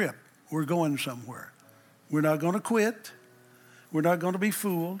on a trip. We're going somewhere. We're not going to quit. We're not going to be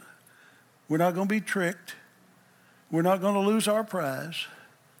fooled. We're not going to be tricked. We're not going to lose our prize.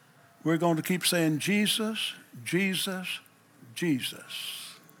 We're going to keep saying, Jesus, Jesus,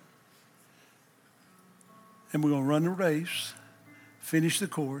 Jesus. And we're going to run the race, finish the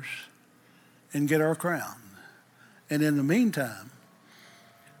course, and get our crown. And in the meantime,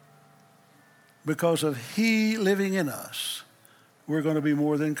 because of He living in us, we're going to be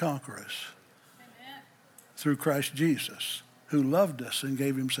more than conquerors. Amen. Through Christ Jesus, who loved us and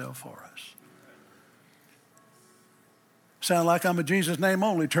gave Himself for us. Sound like I'm a Jesus name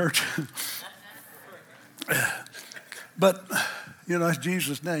only church. But, it's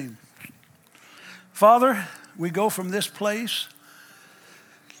Jesus' name. Father, we go from this place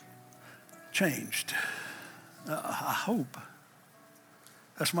changed. I hope.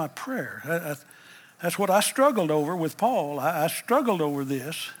 That's my prayer. That's what I struggled over with Paul. I struggled over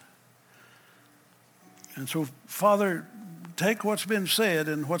this. And so, Father, take what's been said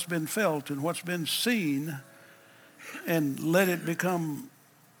and what's been felt and what's been seen and let it become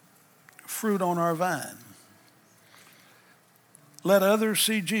fruit on our vine. Let others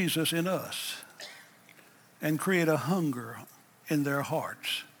see Jesus in us and create a hunger in their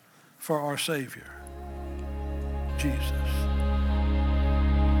hearts for our Savior, Jesus.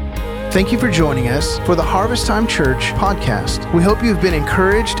 Thank you for joining us for the Harvest Time Church podcast. We hope you have been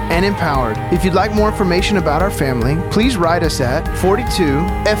encouraged and empowered. If you'd like more information about our family, please write us at 42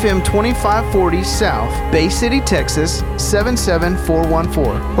 FM 2540 South, Bay City, Texas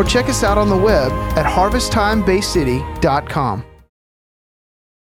 77414, or check us out on the web at harvesttimebaycity.com.